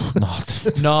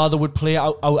 No, they would play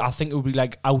out. I think it would be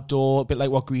like outdoor, a bit like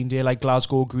what Green Day, like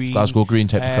Glasgow Green type of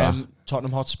crap.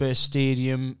 Tottenham Hotspur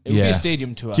Stadium. It would be a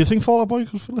stadium tour. Do you think Fall Out Boy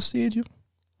could fill a stadium?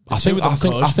 I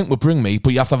think we'll Bring Me,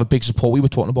 but you have to have a big support. We were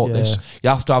talking about this. You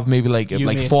have to have maybe like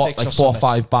 4 or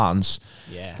 5 bands.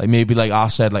 Yeah. Like maybe like I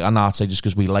said, like I'd say just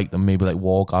because we like them, maybe like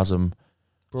Wargasm,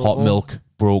 Hot Milk,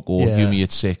 Broco, Yumi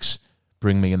at 6,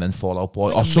 Bring Me, and then Fall Out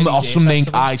Boy, or something like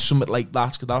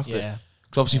that.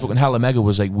 Because obviously fucking Hella Mega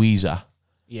was like Weezer.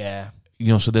 Yeah.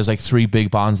 You know, so there's like 3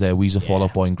 big bands there: Weezer, Fall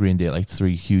Out Boy, and Green Day. Like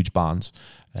 3 huge bands.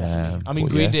 Definitely. I mean,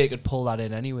 Green Day could pull that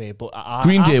in anyway, but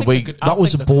Green Day,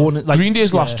 Green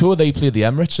Day's last tour, they played the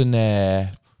Emirates in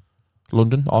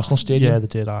London, Arsenal Stadium. Yeah, they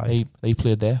did. They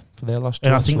played there for their last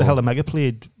tour. And I think the Hella Mega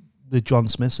played the John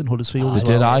Smiths in Huddersfield. They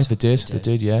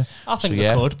did, yeah. I think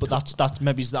they could, but that's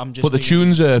maybe I'm just. But the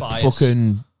tunes are biased.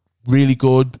 fucking really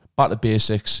good. Back to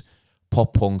basics,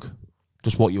 pop punk.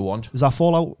 Just what you want. Is that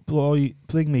Fall Out Boy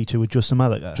Bring Me to Just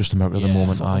America? Just America at the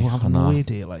moment. I have no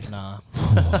idea. Like, nah.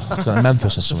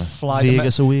 Memphis or something.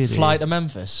 Vegas away. Fly to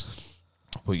Memphis.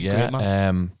 But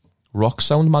yeah, Rock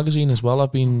Sound magazine as well.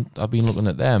 I've been looking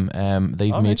at them.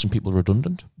 They've made some people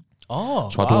redundant. Oh,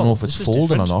 so I don't know if it's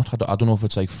folding or not. I don't know if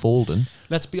it's like folding.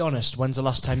 Let's be honest. When's the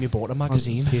last time you bought a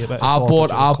magazine? I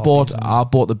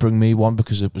bought the Bring Me one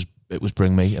because it was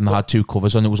Bring Me, and they had 2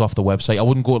 covers, and it was off the website. I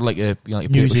wouldn't go to like a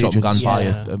paper shop and go and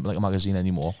buy a magazine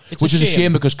anymore, which is a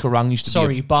shame because Kerrang used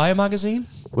to buy a magazine.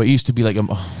 Well, it used to be like a.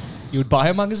 You would buy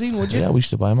a magazine, would you? Yeah, we used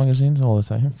to buy magazines all the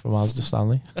time from Asda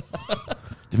Stanley.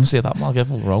 Didn't say that, Mark.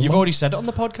 Everything wrong. You've already said it on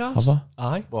the podcast. Have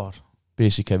I? Aye. What?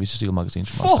 Basically, Kev used to steal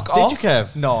magazines from Fuck Asda. off. Did you,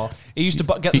 Kev? No. He used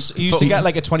to get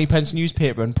like a 20p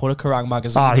newspaper and put a Kerrang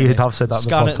magazine. He'd have said that.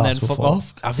 Scan in the it and then before. fuck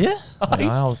off. Have you?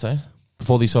 Yeah, all the time.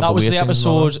 Before these that was the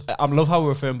episode. I love how we're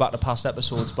referring back to past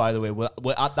episodes. By the way,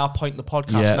 we're at that point in the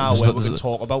podcast now where we're going to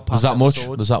talk about past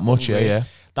episodes. There's that much, yeah.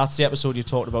 That's the episode you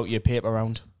talked about your paper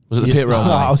round. Was it the paper round?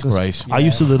 Right. I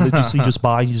used to religiously just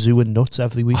buy Zoo and Nuts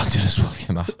every week. I did as well,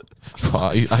 you know.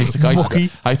 I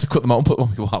used to cut them out and put them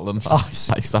on my wall and I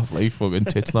used to have like fucking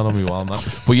tits on my wall and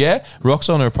that. But yeah,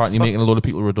 Roxanne are apparently making a lot of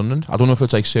people redundant. I don't know if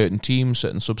it's like certain teams,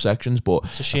 certain subsections, but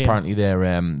apparently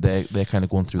they're kind of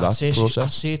going through that process.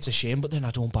 I'd say it's a shame, but then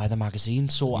I don't buy the magazine,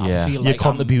 so I feel like you're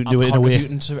contributing to it in a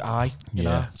way. You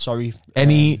know, sorry.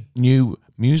 Any new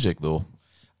music though?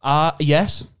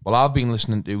 Yes. Well, I've been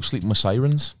listening to Sleeping with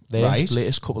Sirens, their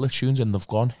latest couple of tunes, and they've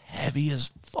gone heavy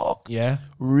as fuck. Yeah.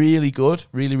 Really good.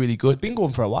 Really, really good. They've been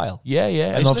going for a while. Yeah.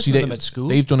 And obviously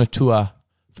they've done a tour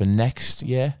for next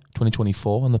year,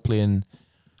 2024, and they're playing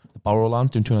the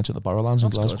Barrowlands, doing 2 nights at the Barrowlands in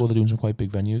Glasgow. Good. They're doing some quite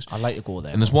big venues. I'd like to go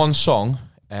there. And there's one song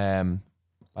by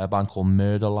a band called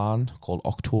Murderland called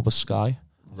October Sky.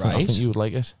 I think you would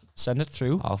like it. Send it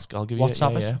through. I'll give you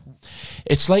WhatsApp it. Yeah.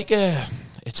 It's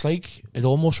like it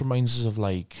almost reminds us of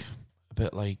like a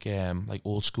bit like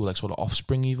old school, like sort of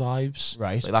Offspringy vibes,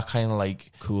 right? Like that kind of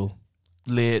like cool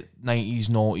late 90s,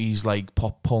 noughties, like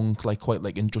pop punk, like quite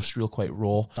like industrial, quite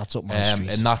raw. That's up my street.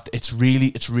 And that it's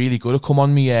really good. It'll come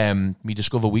on me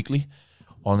Discover Weekly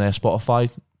on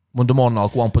Spotify. Monday morning I'll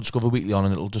go on put Discover Weekly on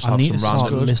and it'll just have some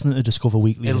random listening to Discover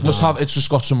Weekly. It's just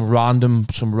got some random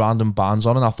bands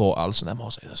on, and I thought I'll listen to them. I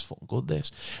was like, that's fucking good,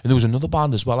 this. And there was another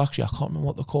band as well, actually, I can't remember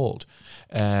what they're called,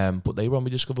 but they were on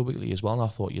me Discover Weekly as well, and I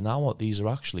thought, you know what, these are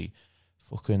actually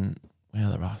fucking where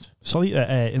they're at. Sorry,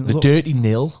 the Dirty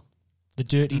Nil. The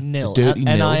Dirty Nil. The Dirty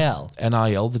Nil.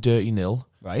 NIL, the Dirty Nil.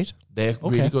 Right. They're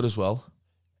really good as well.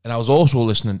 And I was also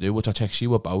listening to, which I text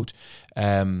you about,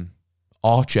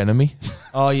 Arch Enemy.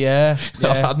 Oh yeah.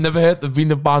 I'd never heard. They've been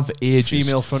the band for ages.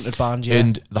 Female fronted band, yeah.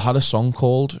 And they had a song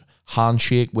called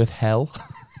Handshake with Hell.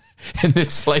 And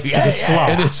it's like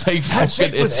and it's like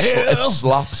fucking it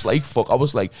slaps like fuck. I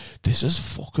was like, this is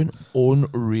fucking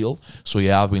unreal. So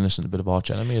yeah, I've been listening to a bit of Arch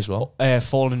Enemy as well.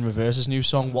 Fallen in Reverse's new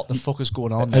song, What the Fuck is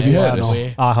going on? Have you heard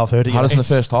it? I have heard it. How does in the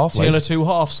first half? Tale of Two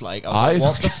Halves. Like, I was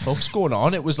like, what the fuck's going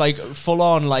on? It was like full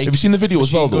on. Like, have you seen the video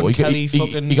as well though? He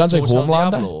guns like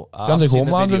Homelander. Guns like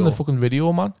Homelander in the fucking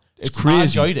video, man. It's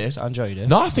crazy. I enjoyed it.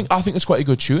 No, I think it's quite a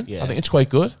good tune. Yeah. I think it's quite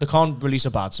good. They can't release a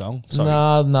bad song. Sorry.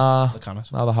 Nah. They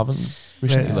cannot. No, they haven't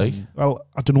recently. Well,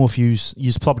 I don't know if you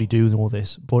probably do know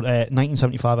this, but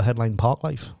 1975 a headline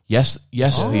Parklife. Yes,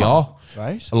 they are.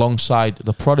 Right. Alongside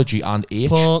The Prodigy and H.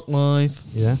 Parklife.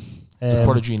 Yeah. The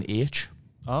Prodigy and H.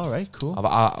 All right, cool.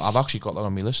 I've actually got that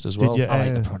on my list as well. Did you, I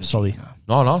like The Prodigy. Sorry.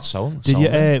 No, it's sound. Did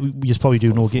you? You probably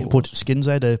do know, but Skins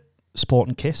had a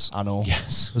Sporting Kiss I know.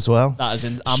 Yes. as well. That is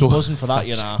in. I'm buzzing for that,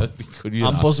 you know.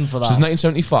 I'm buzzing for that. So it's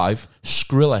 1975.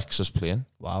 Skrillex is playing.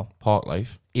 Wow. Park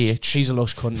Life. H. He's a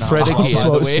lush cunt now. Fred by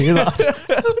again. the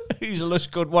way. He's a lush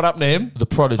cunt. What happened to him? The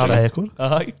Prodigy. Had a haircut.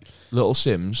 Aye. Little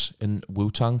Sims in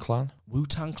Wu-Tang Clan.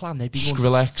 Wu-Tang Clan. They've been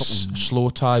Skrillex, Slow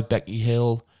Tie, Becky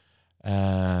Hill.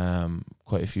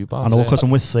 Quite a few bands. I know there. because I'm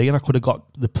with Thea and I could have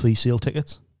got the pre-sale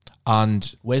tickets.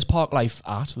 And Where's Park Life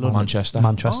at? London. Manchester.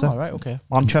 Manchester. Oh, right, okay.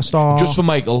 Manchester. Just for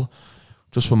Michael,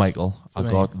 I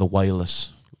got the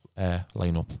Wireless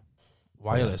lineup.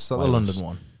 Wireless, that's the London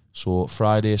one. So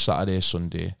Friday, Saturday,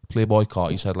 Sunday. Playboy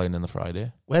Carty's headlining the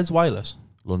Friday. Where's Wireless?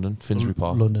 London, Finsbury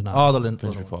Park. London. Oh, the London.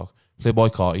 Finsbury Park. Playboy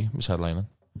Carty was headlining.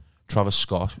 Travis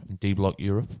Scott in D Block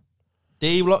Europe.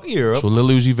 D Block Europe. So Lil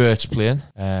Uzi Vert's playing.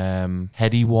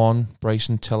 Heady One,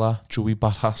 Bryson Tiller, Joey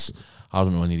Badass. I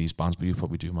don't know any of these bands, but you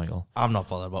probably do, Michael. I'm not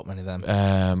bothered about many of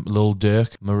them. Lil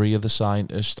Durk, Maria the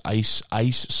Scientist, Ice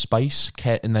Spice,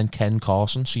 and then Ken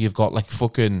Carson. So you've got like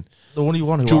fucking The only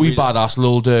one who Joey Badass,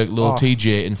 Lil Durk, Lil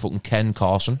TJ, and fucking Ken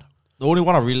Carson. The only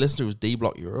one I really listened to was D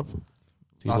Block Europe.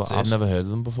 I've never heard of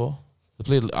them before. They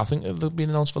played. I think they've been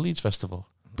announced for Leeds Festival.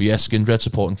 But yeah, Skindred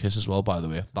supporting Kiss as well. By the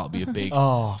way, that'll be a big,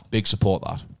 big support.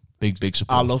 That big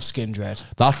support. I love Skindred.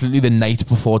 That's literally the night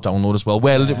before download as well.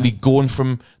 We're literally going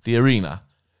from the arena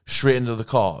straight into the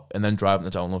car and then driving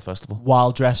to Download Festival.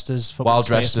 Wild dressed as fucking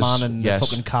Spaceman and the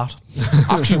fucking cat.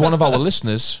 Actually, one of our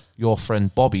listeners, your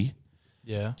friend Bobby,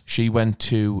 she went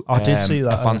to I did see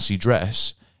that, a fancy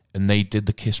dress and they did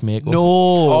the Kiss makeup.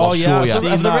 No, I'll show you.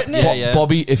 Have they written it?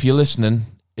 Bobby, if you're listening,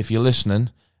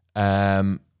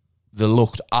 they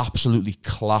looked absolutely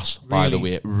class, by the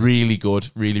way. Really good.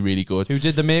 Really good. Who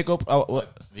did the makeup?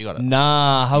 You got it.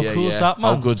 Nah, how cool is that,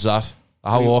 man? How good's that?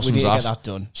 How awesome is We need that? to get that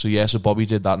done. So Bobby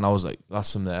did that and I was like,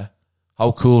 that's him there.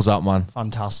 How cool's that, man?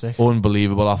 Fantastic.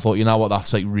 Unbelievable. I thought, you know what,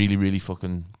 that's like really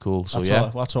fucking cool. So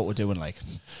That's what we're doing, like.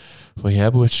 But yeah,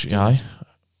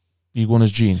 you going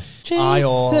as Gene?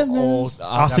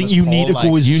 I think you need to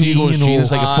go as Gene.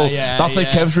 It's like a full. That's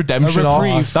like Kev's redemption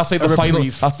arc. That's like the final.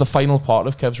 That's the final part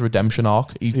of Kev's redemption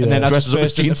arc. He then dresses up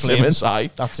as Gene Simmons.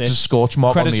 That's it. It's a scorch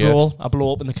mark on the credits roll. I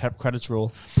blow up in the credits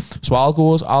roll. So I'll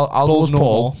go as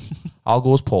Paul. I'll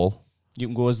go as Paul. You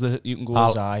can go as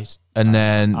as I. And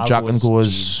then Jack can go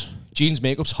as Gene's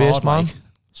makeup's hard, like.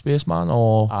 Spaceman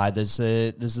or there's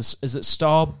this. Is it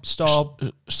Star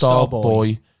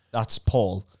Boy? That's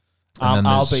Paul. And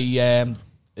I'll be.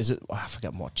 Is it? I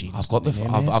forget what Gene.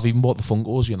 I've even bought the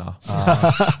Funkos, you know.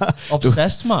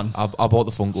 Obsessed, man. I bought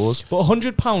the Funkos. But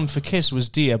 £100 for Kiss was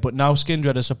dear, but now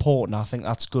Skindred are supporting. I think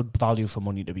that's good value for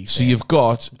money, to be fair. So you've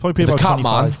got probably the about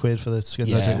Catman, £25 for the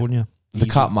Skindred ticket, wouldn't you? The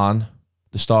Catman,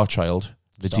 the Star Child,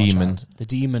 the Demon,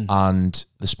 and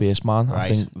the Spaceman.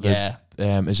 Right. I think.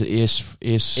 Is it Ace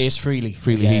Frehley?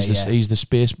 He's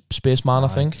the spaceman. I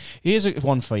think. Here's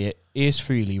one for you. Ace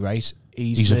Frehley, right?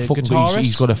 He's a the fucking guitarist.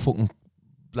 He's got a fucking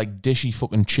like dishy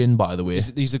fucking chin, by the way.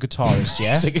 He's a guitarist,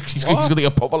 yeah. he's got like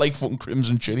a proper like fucking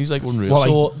crimson chin. He's like unreal.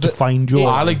 Well, like, define Joe.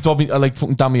 I like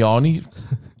fucking Damiani.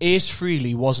 Ace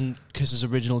Frehley wasn't Kiss's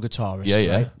original guitarist. Yeah.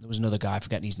 Right? There was another guy,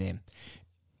 forgetting his name.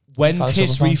 When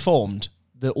Kiss reformed,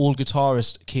 the old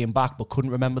guitarist came back but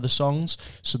couldn't remember the songs,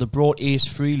 so they brought Ace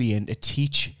Frehley in to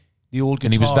teach the old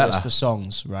guitarist the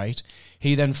songs, right?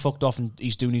 He then fucked off and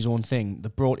he's doing his own thing. They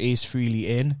brought Ace Frehley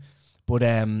in, but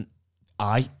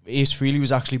Ace Frehley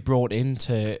was actually brought in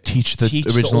to teach the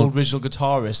original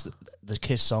guitarist the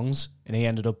Kiss songs, and he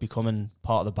ended up becoming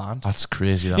part of the band. That's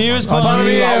crazy. He was part of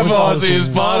the Air Force. He was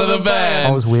part of the band.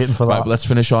 I was waiting for that. Right, but let's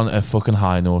finish on a fucking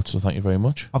high note. So thank you very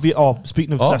much. Have you?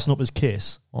 Speaking of dressing up as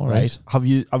Kiss, all right. Have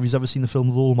you ever seen the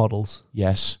film Role Models?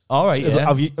 Yes. All right. Yeah.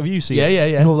 Have you seen it?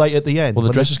 Yeah. No, like at the end. Well,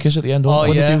 the dresses kiss at the end.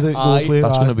 Don't they do the role play?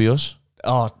 That's going to be us.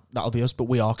 Oh, that'll be us, but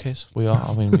we are Kiss. We are.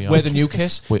 I mean, we are. We're the new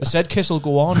Kiss. I said Kiss will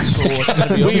go on, so it's going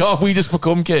to be us. We just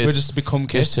become Kiss. We just become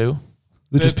Kiss too.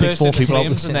 They just pick 4 people out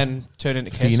and then turn into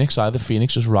Kiss. Phoenix, either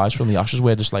Phoenix just rise from the ashes.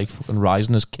 We're just like fucking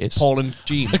rising as Kiss. Paul and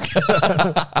Gene. Back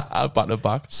to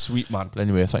back. Sweet man. But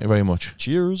anyway, thank you very much.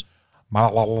 Cheers.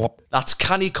 That's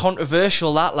canny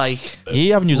controversial, that, like.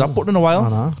 Yeah, haven't used that button in a while. I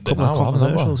know. A couple of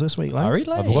controversials this week, like.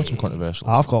 I've got some controversial.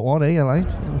 I've got one here, like.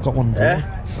 I've got one.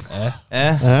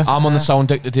 I'm on the sound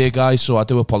deck today, guys, so I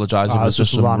do apologise if there's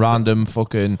just some random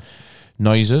fucking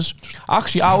noises.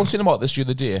 Actually, I was thinking about this the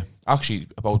other day. Actually,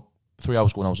 about 3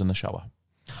 hours ago when I was in the shower.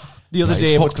 The other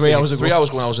day, about 3 hours ago. 3 hours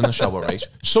ago when I was in the shower, right?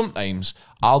 Sometimes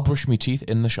I'll brush my teeth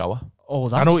in the shower. Oh,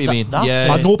 I know what you mean. Yeah,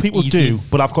 I know people do,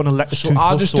 but I've got an electric toothbrush,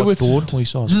 I'll just do it. Don't.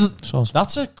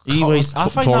 That's a. I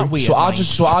find that weird. So I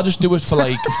just do it for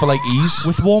like ease.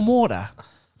 With warm water.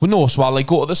 But no, so I like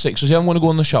go to the sink. So say I'm going to go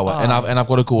in the shower and I've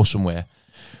got to go somewhere.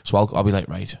 So I'll be like,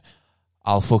 right,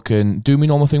 I'll fucking do my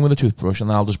normal thing with a toothbrush, and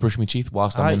then I'll just brush my teeth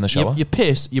whilst I'm in the shower. You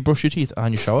piss, you brush your teeth,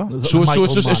 and you shower. So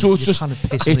it's just kind of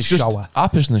piss in the shower. I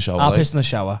piss in the shower. I'll piss in the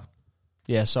shower.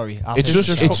 Yeah, sorry. I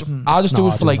just do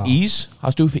it for like ease. I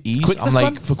just do it for ease. Quickness, I'm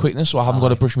like for quickness, so I haven't got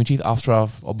to brush my teeth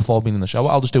or before I've been in the shower.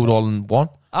 I'll just do it all in one.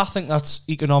 I think that's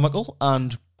economical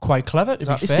and quite clever. To be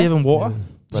fair. Saving water.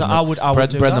 So I would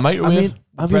do bread in the microwave.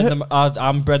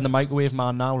 I'm bread in the microwave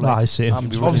man now. Like, I see.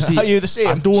 Obviously, are you the same?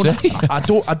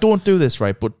 I don't do this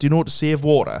right, but do you know what to save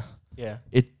water? Yeah.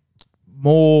 It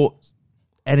more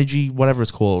energy, whatever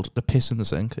it's called, to piss in the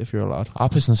sink if you're allowed. I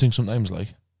piss in the sink sometimes,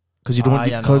 like. Because you don't,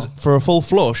 because for a full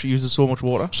flush, it uses so much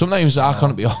water. Sometimes I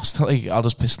can't be asked. Like, I'll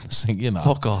just piss in the sink, you know.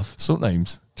 Fuck off.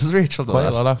 Sometimes. Does Rachel do Quite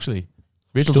that? a lot, actually.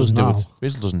 Rachel doesn't do it.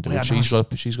 Rachel doesn't do it.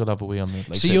 She's got to have a wee on me.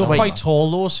 Like, so you're quite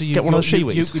tall though, so you get one of the you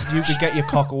could get your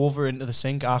cock over into the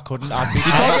sink. I couldn't.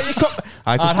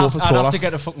 I'd have to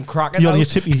get a fucking cracket. You're on your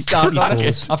tippy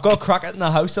toes. I've got a cracket in the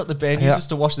house that the Ben uses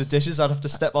to wash the dishes. I'd have to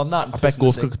step on that. I bet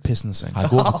Golf could piss in the sink. I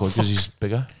go because he's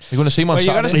bigger. You're going to see him on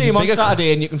Saturday. You're going to see him on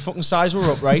Saturday, and you can fucking size her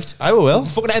up, right? I will.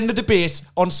 Fucking end the debate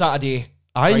on Saturday.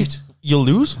 Right? You'll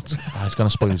lose. It's going to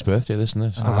spoil his birthday, this and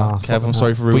this. Kev, I'm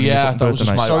sorry for ruining your that was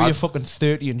just my sorry, you're fucking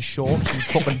 30 and short, and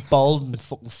fucking bald and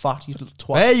fucking fat, you little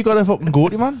twat. Hey, you got a fucking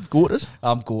goatee, man. Goated.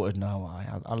 I'm goated now.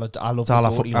 I love the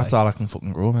goatee. That's all I can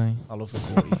fucking grow, man. I love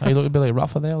the goatee. You look a bit like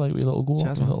Rafa there, like your little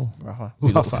goat.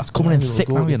 Rafa. It's coming in thick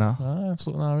now, you know. It's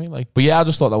looking alright, like. But yeah, I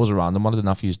just thought that was a random one. I didn't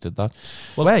know if you did that.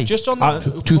 Well, hey, just on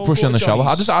that toothbrush in the shower.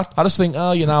 I just think,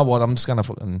 oh, you know what? I'm just gonna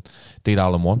fucking do it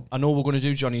all in one. I know we're gonna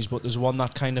do Johnny's, but there's one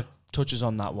that kind of touches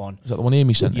on that one. Is that the one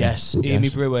Amy sent? Yes, Amy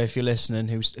Brewer, if you're listening,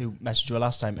 who messaged you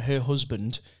last time. Her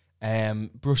husband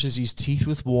brushes his teeth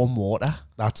with warm water.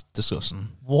 That's disgusting.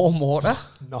 Warm water?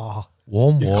 Nah.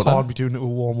 Warm water? You can't be doing it with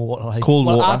warm water. Like. Cold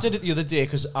water. I did it the other day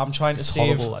because I'm trying to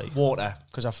save horrible, like. water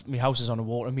because my house is on a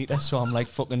water meter, so I'm like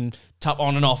fucking tap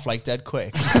on and off like dead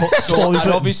quick. So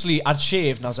I'd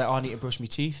shaved and I was like, oh, I need to brush my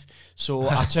teeth. So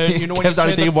I turned, you know when you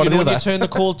turn the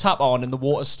cold tap on and the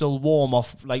water's still warm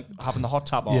off like having the hot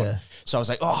tap on. Yeah. So I was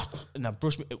like, oh, and I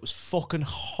brushed me. It was fucking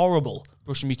horrible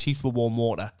brushing my teeth with warm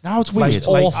water. Now it's weird.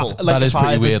 Like, awful. That is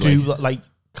pretty weird. Like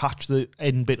catch the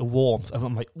end bit of warmth, and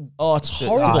I'm like, oh, it's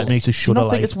horrible. It makes a shudder. I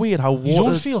think it's weird how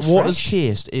water's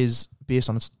taste is based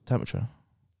on its temperature.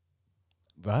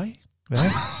 Right?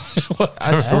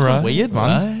 That's weird,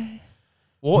 man.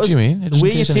 What do you mean? The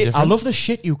way you taste, I love the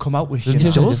shit you come out with.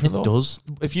 It does.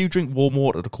 If you drink warm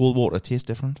water to cold water, it tastes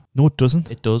different. No, it doesn't.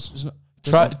 It does.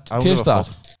 Try taste that.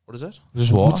 What is it?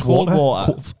 Just water. It's cold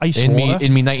water. Ice in water.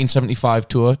 In me 1975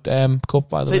 tour cup,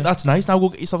 by the way. That's nice. Now go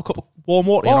get yourself a cup of warm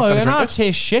water. Oh, and I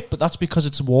taste shit, but that's because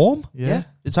it's warm. Yeah.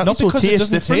 It's not because it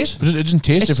doesn't taste. But it doesn't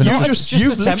taste different.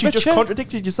 You've literally just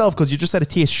contradicted yourself because you just said it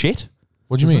tastes shit.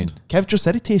 What do you mean? Kev just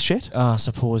said it tastes shit. I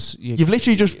suppose you've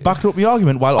literally just backed up the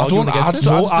argument while arguing against it.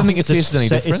 I don't think it tastes any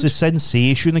different. It's a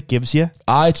sensation it gives you.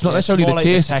 It's not necessarily the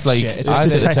taste. It's like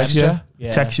the texture.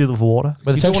 Yeah. Texture of water.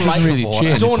 But the texture doesn't really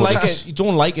change. You don't like it. You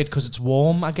don't like it because it's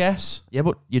warm, I guess. Yeah,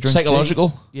 but you drink psychological.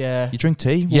 Tea. Yeah, you drink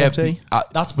tea. Warm tea.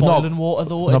 That's boiling water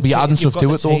though. No, but you're adding stuff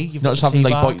to it though. You're not just having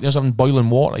like having boiling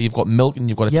water. You've got milk and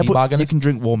you've got a tea bag in it. You can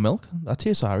drink warm milk. That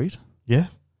tastes alright. Yeah,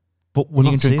 but you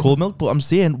can drink cold milk. But I'm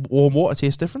saying warm water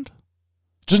tastes different.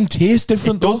 It doesn't taste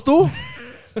different. It does though.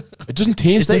 It doesn't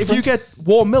taste different. If you get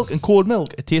warm milk and cold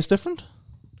milk, it tastes different.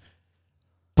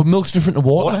 But milk's different to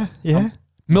water. Yeah.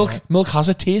 Milk has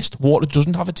a taste. Water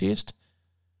doesn't have a taste.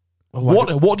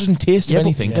 Water doesn't taste of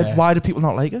anything. Then why do people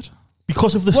not like it?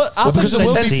 Because of the because there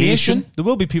will be there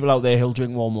will be people out there who'll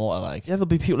drink warm water. Like there'll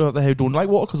be people out there who don't like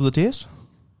water because of the taste.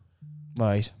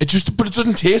 Right. But it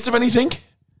doesn't taste of anything.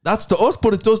 That's to us,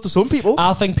 but it does to some people.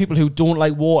 I think people who don't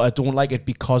like water don't like it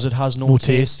because it has no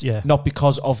taste, yeah. Not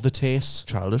because of the taste.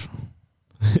 Childish.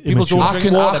 People don't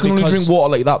drink water. I can only drink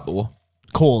water like that though.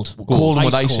 Cold and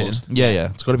with ice in. Yeah.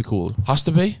 It's got to be cold. Has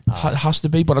to be. Has to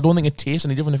be. But I don't think it tastes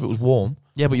any different if it was warm.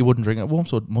 Yeah, but you wouldn't drink it warm,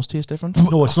 so it must taste different.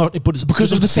 No, it's not. But it's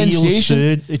because of the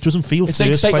sensation. It doesn't feel. It's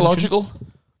like psychological.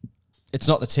 It's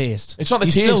not the taste. It's not the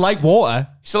you taste. You still like water.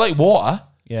 You still like water.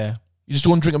 Yeah. You just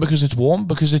don't drink it because it's warm.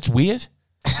 Because it's weird.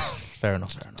 Fair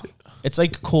enough. It's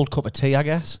like a cold cup of tea, I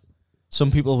guess.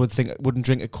 Some people wouldn't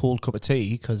drink a cold cup of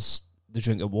tea because they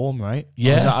drink it warm, right?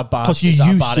 Yeah. Is that a bad? Because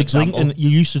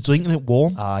you're used to drinking it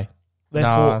warm. Aye.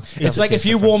 Therefore, it's like if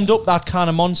you warmed up that can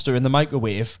of Monster in the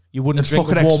microwave, you wouldn't drink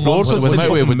the warm Monster. The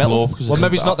microwave would blow up. Well,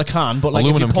 maybe it's not the can, but like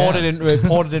if you poured it into a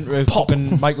fucking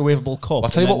microwavable cup. I'll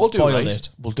tell you what we'll do. Right?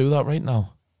 We'll do that right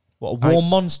now. What, a warm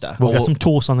Monster? We'll get some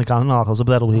toast on the can and I'll a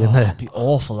bit in there. It'd be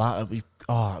awful. That'd be.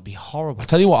 Oh, it'd be horrible. I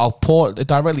tell you what, I'll pour it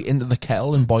directly into the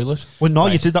kettle and boil it. Well, no,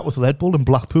 you did that with Red Bull in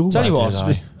Blackpool. Tell you what,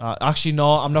 did actually,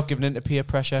 no, I'm not giving in to peer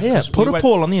pressure. Yeah, put a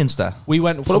poll on the Insta. We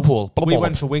went Put a poll. We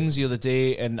went for wings the other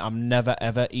day, and I'm never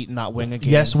ever eating that wing again.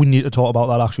 Yes, we need to talk about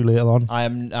that actually later on. I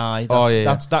am.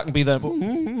 That can be the.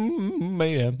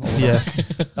 Yeah,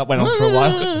 that went on for a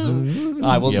while.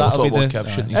 That'll be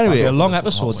the. Anyway, a long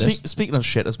episode. Speaking of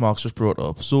shit, as Mark's just brought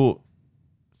up, so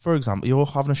for example, you're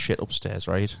having a shit upstairs,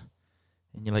 right?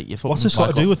 And you're like, what's this got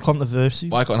to do with controversy?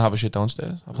 Why can't I have a shit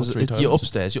downstairs? You're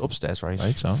upstairs, right?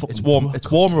 Right, so it's warm.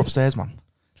 It's warmer upstairs, man.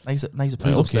 Nicer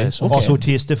pool upstairs. Okay. Also, it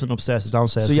tastes different upstairs as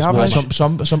downstairs. So you have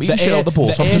some eating shit out the bowl.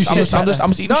 I'm just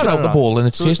eating shit out the bowl, and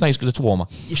it tastes nice because it's warmer.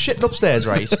 You're shitting upstairs,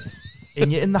 right? And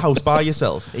you're in the house by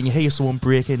yourself, and you hear someone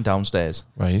break in downstairs.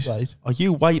 Right. Are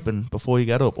you wiping before you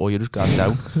get up, or you're just going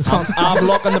down? I'm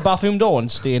locking the bathroom door and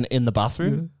staying in the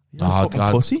bathroom. You're a fucking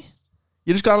pussy.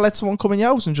 You just gotta let someone come in your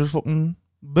house and just fucking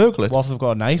burgle it. What if they've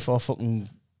got a knife or fucking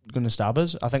gonna stab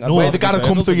us? I think. No, they gotta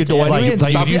come through your door anyway.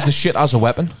 You use the shit as a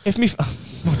weapon. If me,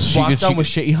 whack down with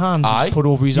shitty hands, and just put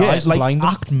over his eyes, like blind him.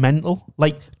 act mental.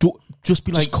 Like, just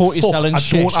be like, caught you selling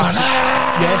shit.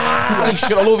 Like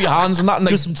shit all over your hands and that, and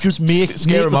like just make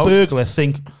scare him the out. burglar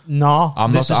think, nah,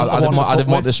 I'm not. I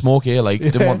didn't want this smoke here. Like,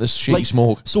 didn't want this shitty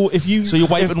smoke. So you're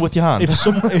wiping with your hand.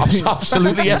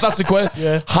 Absolutely, yes, that's the question.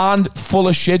 Yeah. Hand full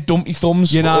of shit, dumpy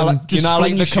thumbs. You're not like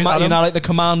the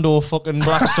commando fucking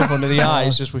black stuff under the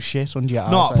eyes, just with shit under your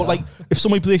eyes. No, but like if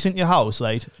somebody breaks into your house,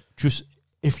 right, just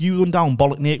if you run down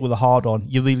bollock naked with a hard on,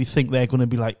 you really think they're going to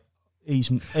be like,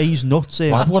 he's nuts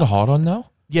here. I've got a hard on now.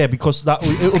 Yeah, because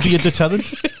it'll be a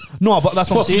deterrent. No, but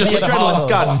that's what I'm saying. The adrenaline's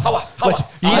gone.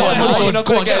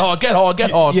 Go on,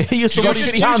 get hard. Yeah, you're got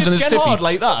shitty hands and a stiffy.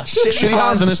 Like that. Shitty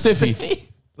hands and a stiffy.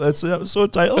 That's the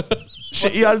episode title.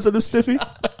 Shitty hands and a stiffy.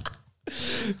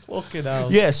 Fucking hell.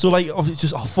 Yeah, so like, it's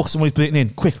just, fuck, somebody's breaking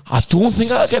in. Quick. I don't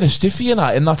think I'd get a stiffy in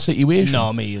that situation.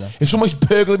 No, me either. If somebody's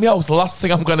burgling me out, the last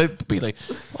thing I'm going to be like,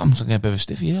 I'm just going to get a bit of a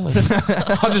stiffy here. Like,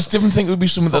 I just didn't think it would be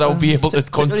something that I would be able to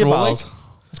control.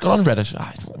 It's gone on Reddit.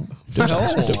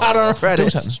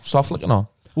 Stop flicking on.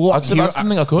 I didn't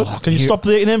think I could. Can you stop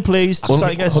breaking in, please?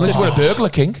 Unless we're a burglar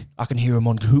king. I can hear him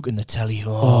on Hook in the telly.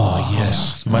 Oh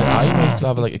yes. I might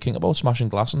have like a king about smashing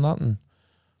glass and that, and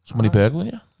somebody burgling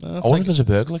you. I wonder if there's a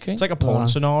burglar king. It's like a porn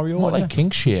scenario. Not like king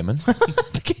shaming.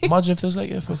 Imagine if there's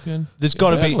like a fucking. There's got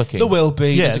to be. King. There will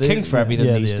be. There's a king for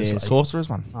everything these days. Sorcerers,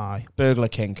 man. Aye. Burglar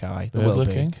king, Kai. Burglar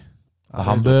king. The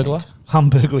Hamburglar.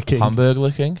 Hamburglar king.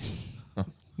 Hamburglar king.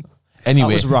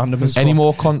 Anyway, any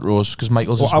more contros? Because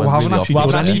Michael's just went really off. We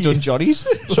haven't actually done Johnny's.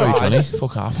 Sorry, Johnny.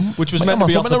 Fuck off. Which was meant to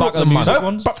be off the back of the music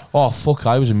ones. Oh, fuck.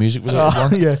 I was a music related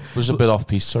one. Yeah. Was a bit off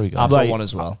piece. Sorry, guys. I've got one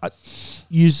as well. I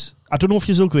don't know if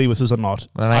you agree with us or not.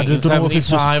 I don't know if it's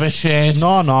just... a shit.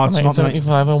 No, it's not.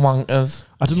 75 a wankers.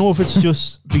 I don't know if it's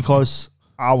just because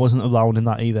I wasn't around in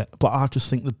that either, but I just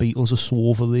think the Beatles are so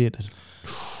overrated.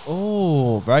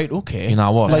 Oh, right, okay. You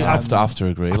know what? Like, I have to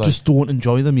agree. I just don't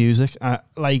enjoy the music. And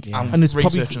it's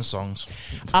researching songs.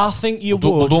 I think you would.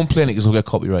 Well, don't play it because we'll get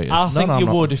copyrighted. I think you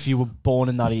would if you were born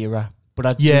in that era. But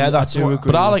I do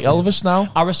agree. But I like Elvis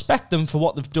now. I respect them for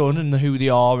what they've done and who they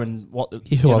are and what the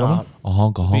who are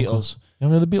Beatles. You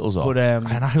know who the Beatles are? But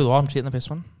I know who they are. I'm taking the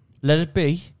best one. Let It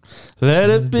Be.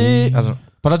 Let It Be.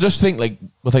 But I just think like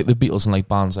with like the Beatles and like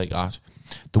bands like that,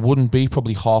 there wouldn't be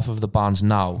probably half of the bands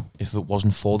now if it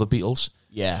wasn't for the Beatles.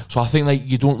 Yeah. So I think like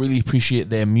you don't really appreciate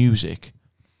their music,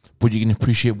 but you can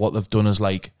appreciate what they've done as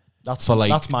like that's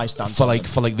my stance for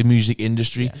like the music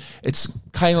industry. Yeah. It's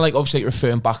kind of like obviously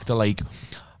referring back to like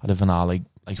I don't know like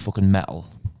fucking metal,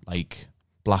 like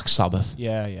Black Sabbath.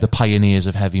 Yeah. The pioneers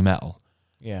of heavy metal.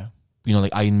 Yeah. You know,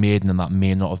 like Iron Maiden and that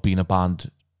may not have been a band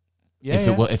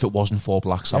if it wasn't for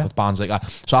Black Sabbath bands like that.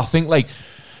 So I think like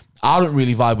I don't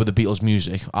really vibe with the Beatles'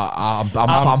 music.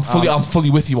 I'm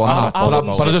fully with you on that.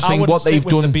 But I just think what they've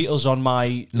done. The Beatles on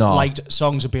my liked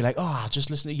songs would be like, just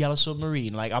listen to Yellow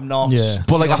Submarine. Like I'm not. Yeah.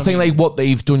 But like I think like what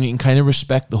they've done, you can kind of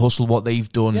respect the hustle. What they've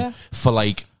done for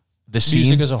like the scene,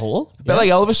 music as a whole. A bit like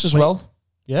Elvis as well.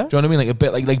 Yeah. Do you know what I mean? Like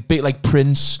a bit like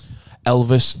Prince,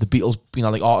 Elvis, the Beatles. You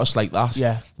know, like artists like that.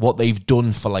 Yeah. What they've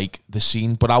done for like the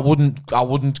scene, but I wouldn't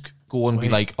go and be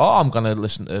like, I'm gonna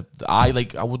listen to. I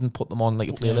wouldn't put them on like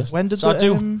a playlist. When did I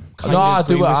do? I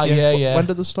do it. Yeah. When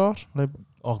did they start?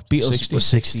 Beatles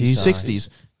 60s. 60s.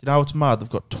 You know it's mad? They've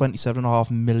got 27.5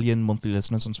 million monthly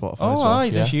listeners on Spotify. Oh, aye,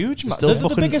 they're huge. They're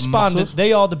the biggest band.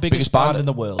 They are the biggest band in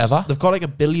the world ever. They've got like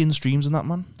 1 billion streams in that,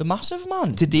 man. The massive,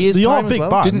 man. Today's they time are big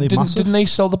as well. band. Didn't they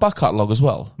sell the back catalogue as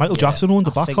well? Michael Jackson owned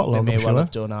the back catalogue.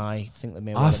 I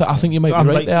think you might be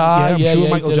right there. I'm sure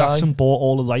Michael Jackson bought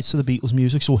all the rights to the Beatles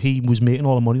music, so he was making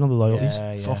all the money on the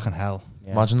royalties. Fucking hell.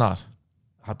 Yeah. Imagine that.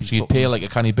 So you'd pay like a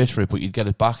canny bit for it, but you'd get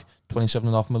it back.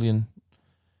 27.5 million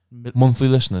monthly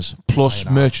listeners plus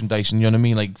merchandise, and you know what I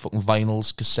mean, like fucking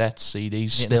vinyls, cassettes,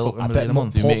 CDs. Still, I bet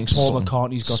Paul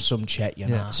McCartney's got some check.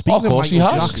 Speaking of course of he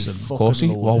Michael has. Jackson, Of course he.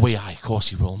 Well, of course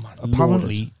he will, man.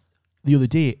 Apparently, the other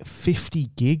day,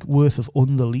 50 gig worth of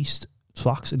unreleased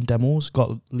tracks and demos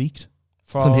got leaked.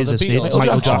 From his estate,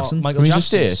 Michael Jackson. From his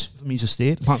estate. From his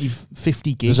estate. Apparently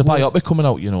 50 gigs. There's a biopic coming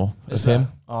out, you know, of him.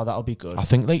 Oh, that'll be good. I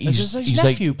think like his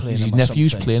nephew playing him. His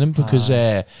nephew's playing him because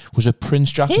was it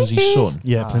Prince Jackson's his son?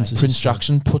 Yeah, Prince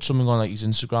Jackson put something on like his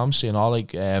Instagram saying, "Oh,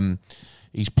 like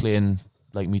he's playing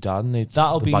like me dad," and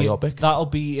that'll be biopic. That'll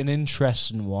be an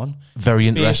interesting one. Very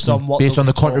interesting. Based on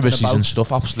the controversies and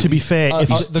stuff. Absolutely. To be fair,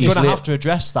 they're going to have to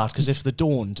address that because if they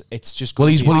don't, it's just.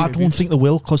 I don't think they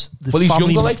will because he's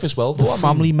younger life as well. The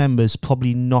family members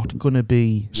probably not going to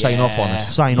be sign off on it.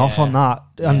 Sign off on that,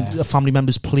 and the family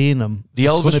members playing them. The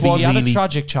Elvis one, he had a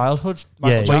tragic childhood.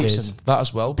 Michael Jackson. That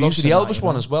as well. But the Elvis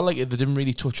one as well. Like they didn't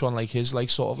really touch on like his like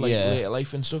sort of like later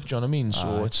life and stuff. Do you know what I mean?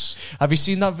 So it's. Have you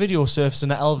seen that video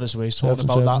surfacing at Elvis where he's talking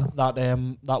about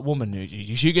that woman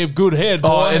who she gave good head?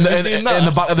 Oh, in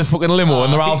the back of the fucking limo,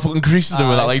 and they're all fucking creasing him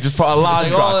with that. Like just put a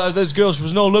large. Like, those girls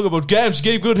was no look about games. She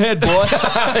gave good head, boy.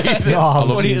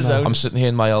 I'm sitting here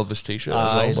in my Elvis t-shirt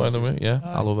as well. By the way, yeah,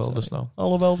 I love Elvis now. I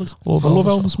love Elvis. I love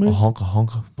Elvis, man. Honker.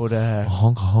 But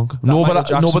honker. No, but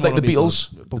like the Beatles.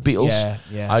 The Beatles.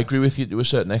 Yeah. I agree with you to a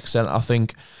certain extent. I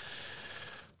think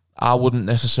I wouldn't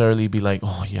necessarily be like,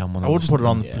 oh yeah, I'm on. I wouldn't put it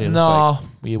on the playlist. No,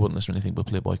 you wouldn't listen to anything but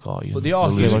Playboy Carti. But they are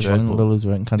huge.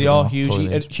 They are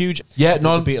huge. Yeah,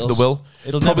 no, they will.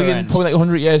 It'll probably in like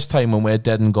 100 years' time when we're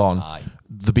dead and gone.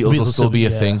 The Beatles will still be a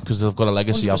thing because they've got a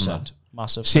legacy, haven't they?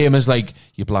 Massive. Same as like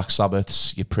your Black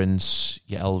Sabbaths, your Prince,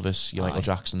 your Elvis, your Michael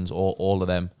Jacksons, all of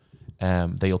them.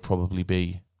 They'll probably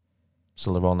be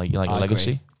still around like a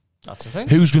legacy. That's the thing.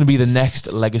 Who's going to be the next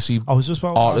legacy artist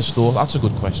though? That's a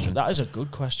good question. That is a good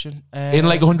question. In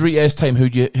like 100 years' time, who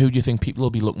do you think people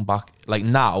will be looking back like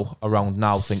around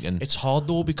now thinking? It's hard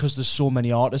though because there's so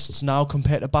many artists now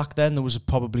compared to back then. There was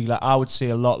probably like I would say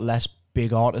a lot less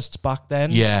big artists back then.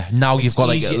 Yeah, now you've got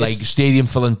like stadium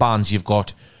filling bands. You've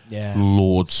got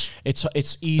loads.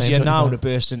 It's easier now to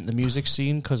burst into the music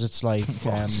scene because it's like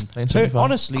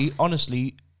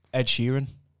honestly, Ed Sheeran.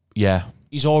 Yeah.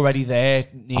 He's already there.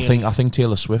 I think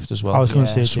Taylor Swift as well. I was going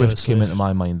to say Swift came into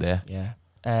my mind there.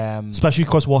 Yeah. Especially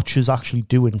because what she's actually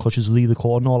doing, because she's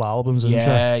re-recording all albums.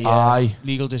 Yeah.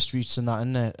 Legal disputes and that,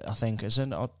 isn't it? I think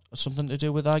isn't it something to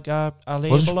do with like a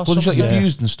label or something? Wasn't she like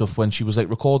abused and stuff when she was like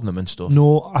recording them and stuff?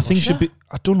 No, I think she'd be.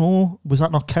 I don't know. Was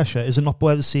that not Kesha? Is it not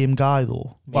by the same guy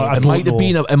though? Well, it might have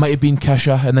been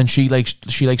Kesha, and then she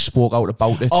spoke out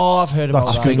about it. Oh, I've heard about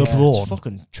that. It's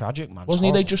fucking tragic, man. Wasn't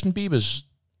he like Justin Bieber's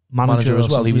manager as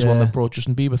well? He was one that brought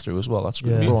Justin Bieber through as well. That's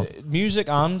good. Music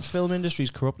and film industry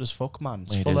is corrupt as fuck, man.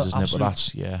 It's full of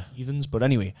absolute heathens. But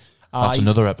anyway, that's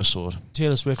another episode.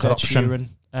 Taylor Swift, Ed Sheeran,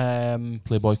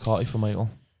 Playboy Carti for Michael.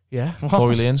 Yeah,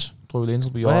 Tory Lanez will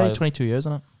be alright. 22 years,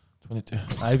 isn't it? 22.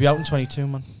 I'll be out in 22,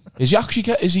 man. Is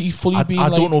he fully being? I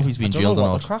don't know if he's been jailed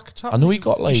or not. I know he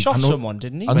got like he shot someone,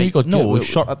 didn't he? I know he got he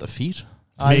shot at the feet.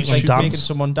 Making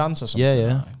someone dance or something.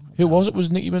 Yeah. Who was it? Was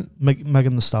Nicki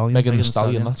Megan the Stallion? Megan the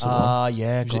Stallion. That's the one.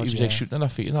 Yeah. He was like shooting at her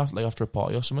feet like after a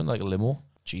party or something, like a limo.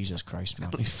 Jesus Christ, man!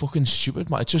 He's fucking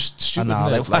stupid, man. It's just stupid.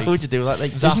 Why would you do that?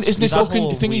 Like, isn't it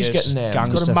fucking thing he's getting there? He's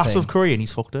got a massive career and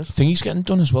he's fucked it. Thing he's getting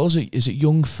done as well is it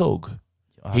Young Thug?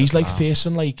 He's like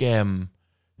facing like 30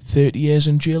 years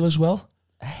in jail as well.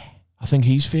 I think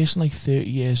he's facing like 30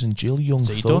 years in jail. Young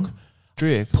Thug.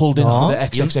 Drake pulled in for the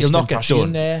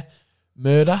XXX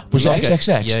murder. Was it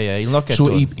XXX? Yeah, he'll not get so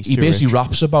done. he basically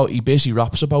raps about it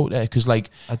because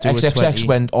like XXX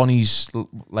went on his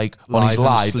live and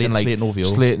like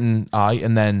slating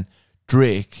and then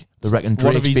Drake,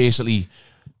 basically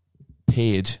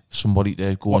paid somebody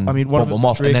to go and bump him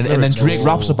off, and then Drake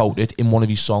raps about it in one of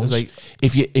his songs. Like,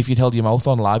 if you'd held your mouth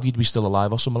on live, you'd be still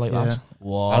alive or something like that.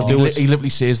 Wow. He literally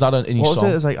says that in his song. What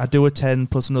was it? It's like I do a 10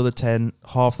 plus another 10,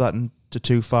 half that into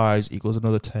 2 5s equals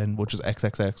another 10, which is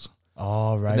XXX.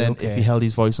 Oh, right. And then if he held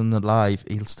his voice on the live,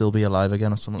 he'll still be alive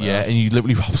again or something like that. Yeah, and he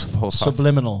literally raps about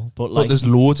subliminal, but like... But there's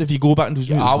loads. If you go back into his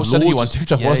music, I was sending you on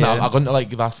TikTok, wasn't I? I got into like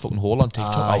that fucking hole on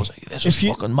TikTok. I was like, this is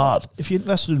fucking mad. If you're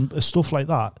interested in stuff like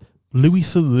that, Louis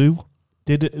Theroux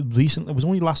did it recently. It was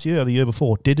only last year or the year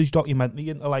before. Did a documentary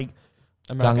into like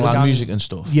Gangland music and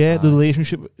stuff. Yeah, the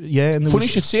relationship. Yeah, and funny you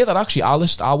should say that. Actually, I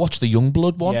watched the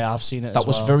Youngblood one. Yeah, I've seen it. That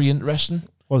was very interesting.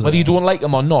 Whether you don't like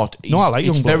him or not, no, I like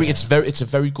Youngblood. It's a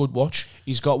very good watch.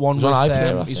 He's got one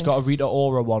with he's got a Rita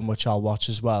Ora one which I'll watch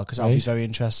as well because I'll be very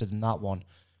interested in that one.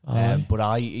 But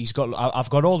I've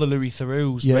got all the Louis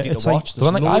Theroux's Yeah, ready it's to like watch. The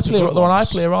one I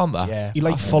play around there. Yeah, He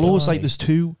like follows like there's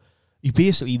two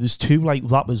like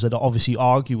rappers that are obviously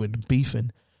arguing and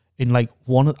beefing. In like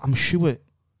one, I'm sure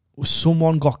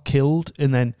someone got killed,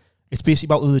 and then it's basically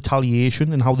about the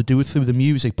retaliation and how they do it through the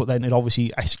music. But then it obviously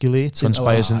escalates,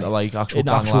 Conspires into like actual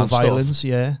violence. Stuff.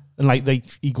 Yeah, and like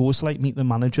he goes to like meet the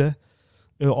manager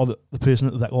or the person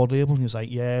at the record label, and he's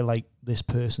like, yeah, like this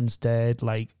person's dead,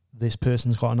 like this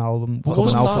person's got an album.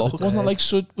 Wasn't that like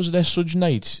was it their Suge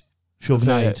Knight? Suge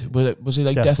Knight. Was he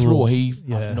like Death Row? I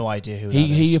have no idea who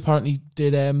he apparently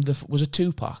did. Was it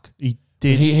Tupac? He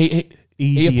did.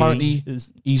 He apparently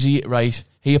Easy, right?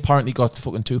 He apparently got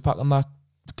fucking Tupac on that,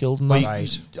 killed in that.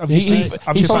 Right.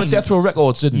 He found Death Row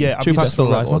Records, didn't he? Yeah, Tupac's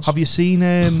still Records. Have you seen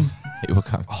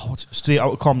it's Straight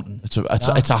Outta Compton? It's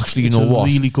actually, it's you know what?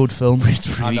 It's a really good film.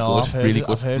 It's really good. Really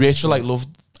good. Rachel like loved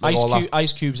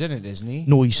Ice Cube's in it, isn't he?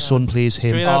 No, his son plays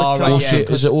him.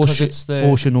 Is it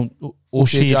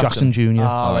O'Shea Jackson Jr.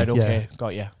 Right, okay,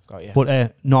 got you.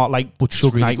 But not like, but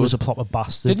Suge Knight was a proper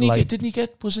bastard. Didn't he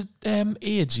get? Was it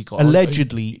AIDS he got?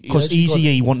 Allegedly, because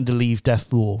Eazy-E wanted to leave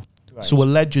Death Row, so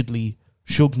allegedly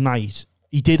Suge Knight,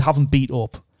 he did have him beat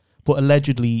up, but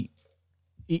allegedly,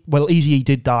 Eazy-E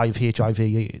did die of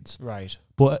HIV/AIDS. Right.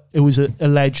 But it was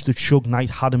alleged that Suge Knight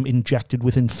had him injected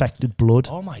with infected blood.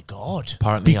 Oh my god!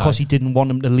 Apparently, because he didn't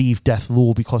want him to leave Death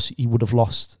Row because he would have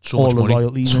lost all the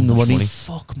royalties and the money.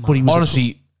 Fuck, man. But he was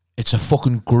honestly, it's a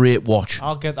fucking great watch.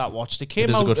 I'll get that watched. It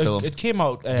came out. It came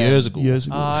out years ago.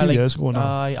 A few years ago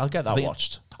now. I'll get that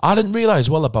watched. I didn't realise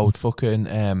about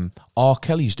fucking R.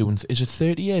 Kelly's doing. Is it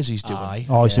 30 years he's doing?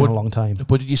 He's doing a long time.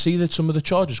 But did you see that some of the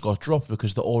charges got dropped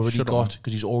because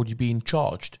he's already been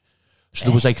charged? So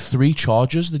there was like 3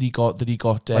 charges that he got.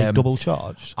 Like double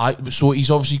charged. So he's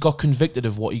obviously got convicted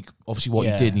of what he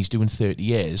did, and he's doing 30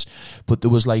 years. But there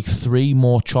was like 3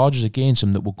 more charges against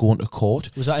him that were going to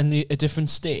court. Was that in a different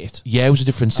state? Yeah, it was a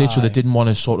different state. So they didn't want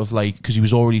to sort of like, because he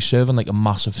was already serving like a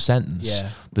massive sentence. Yeah.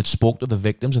 That spoke to the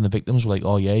victims, and the victims were like,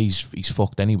 "Oh yeah, he's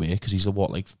fucked anyway," because he's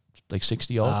like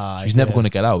 60 odd. So he's never going to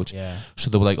get out. Yeah. So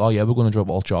they were like, "Oh yeah, we're going to drop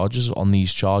all charges on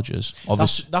these charges."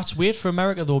 That's weird for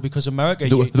America though, because America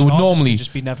they would normally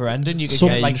just be never ending. You could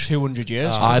get like 200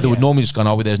 years. They would normally just go,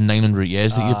 "Oh, there's 900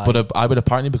 years." But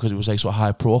apparently because it was like so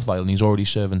high profile and he's already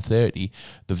serving 30,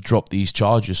 they've dropped these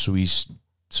charges. So he's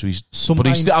but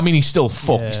he's still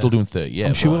fucked. Yeah. He's still doing 30. Yeah,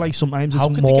 I'm sure like sometimes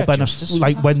it's more beneficial.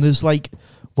 Like when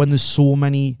there's so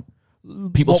many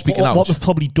people speaking out. What they've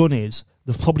probably done is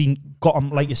they've probably got them,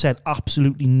 like you said,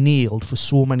 absolutely nailed for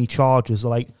so many charges. They're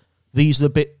like, these are a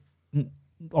bit,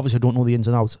 obviously I don't know the ins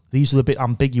and outs, these are a bit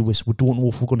ambiguous, we don't know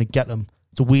if we're going to get them.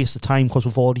 It's a waste of time because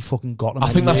we've already fucking got them. I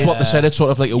think that's what they said. It's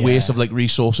sort of like a waste of like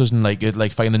resources and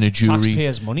like finding a jury.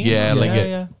 Taxpayers' money. Yeah,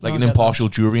 like an impartial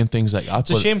jury and things like that.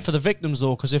 It's a shame for the victims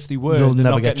though, because if they were, they'll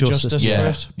never not get justice for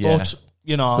it. Yeah. But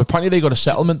you know, but apparently they got a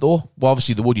settlement though. Well,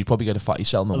 obviously they would. You'd probably get a fatty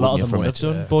settlement. A lot of them from would have it.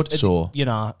 done. Yeah. But so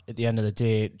at the end of the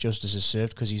day, justice is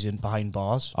served because he's in behind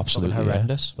bars. Absolutely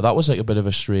horrendous. But that was like a bit of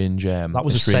a strange. That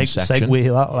was a strange segue.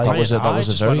 That was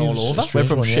a very all over. Went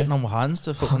from shitting on my hands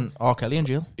to fucking R. Kelly in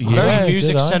jail. Very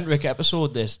music centric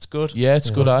episode. It's good. Yeah,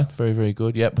 it's good. Very, very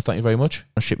good. Yeah, but thank you very much.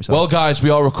 Well, guys, we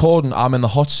are recording. I'm in the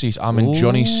hot seat. I'm in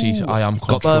Johnny's seat. I am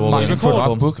controlling the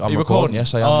MacBook. I'm recording.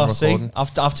 Yes, I am recording.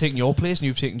 I've taken your place and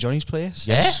you've taken Johnny's place.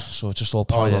 Yes. So it's just all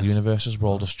parallel universes. We're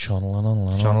all just channeling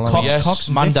on. Cox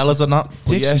and Mandela's and that.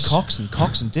 Dicks and Cox and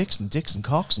Cox and Dicks and Dicks and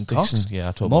Cox and Cox. Yeah,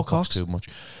 I talk more about Cox too much.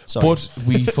 Sorry. But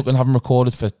we fucking haven't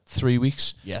recorded for 3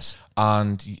 weeks. Yes.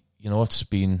 And you know, it's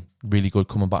been really good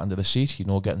coming back into the seat. You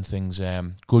know, getting things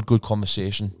good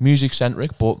conversation, music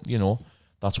centric, but you know,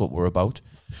 that's what we're about.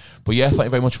 But yeah, thank you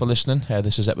very much for listening.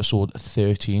 This is episode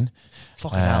 13.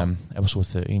 Fucking hell. Episode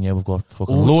 13, yeah, we've got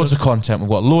fucking loads of content. We've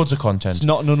got loads of content. It's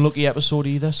not an unlucky episode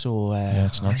either, so... yeah,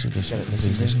 it's not. So just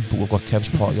listen. But we've got Kev's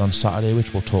party on Saturday,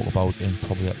 which we'll talk about in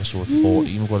probably episode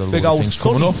 14. We've got a lot of things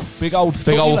coming up. Big old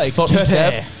 30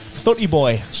 Kev. 30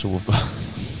 boy. So we've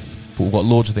got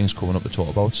loads of things coming up to talk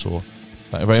about, so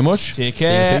thank you very much. Take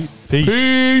care.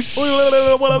 Peace.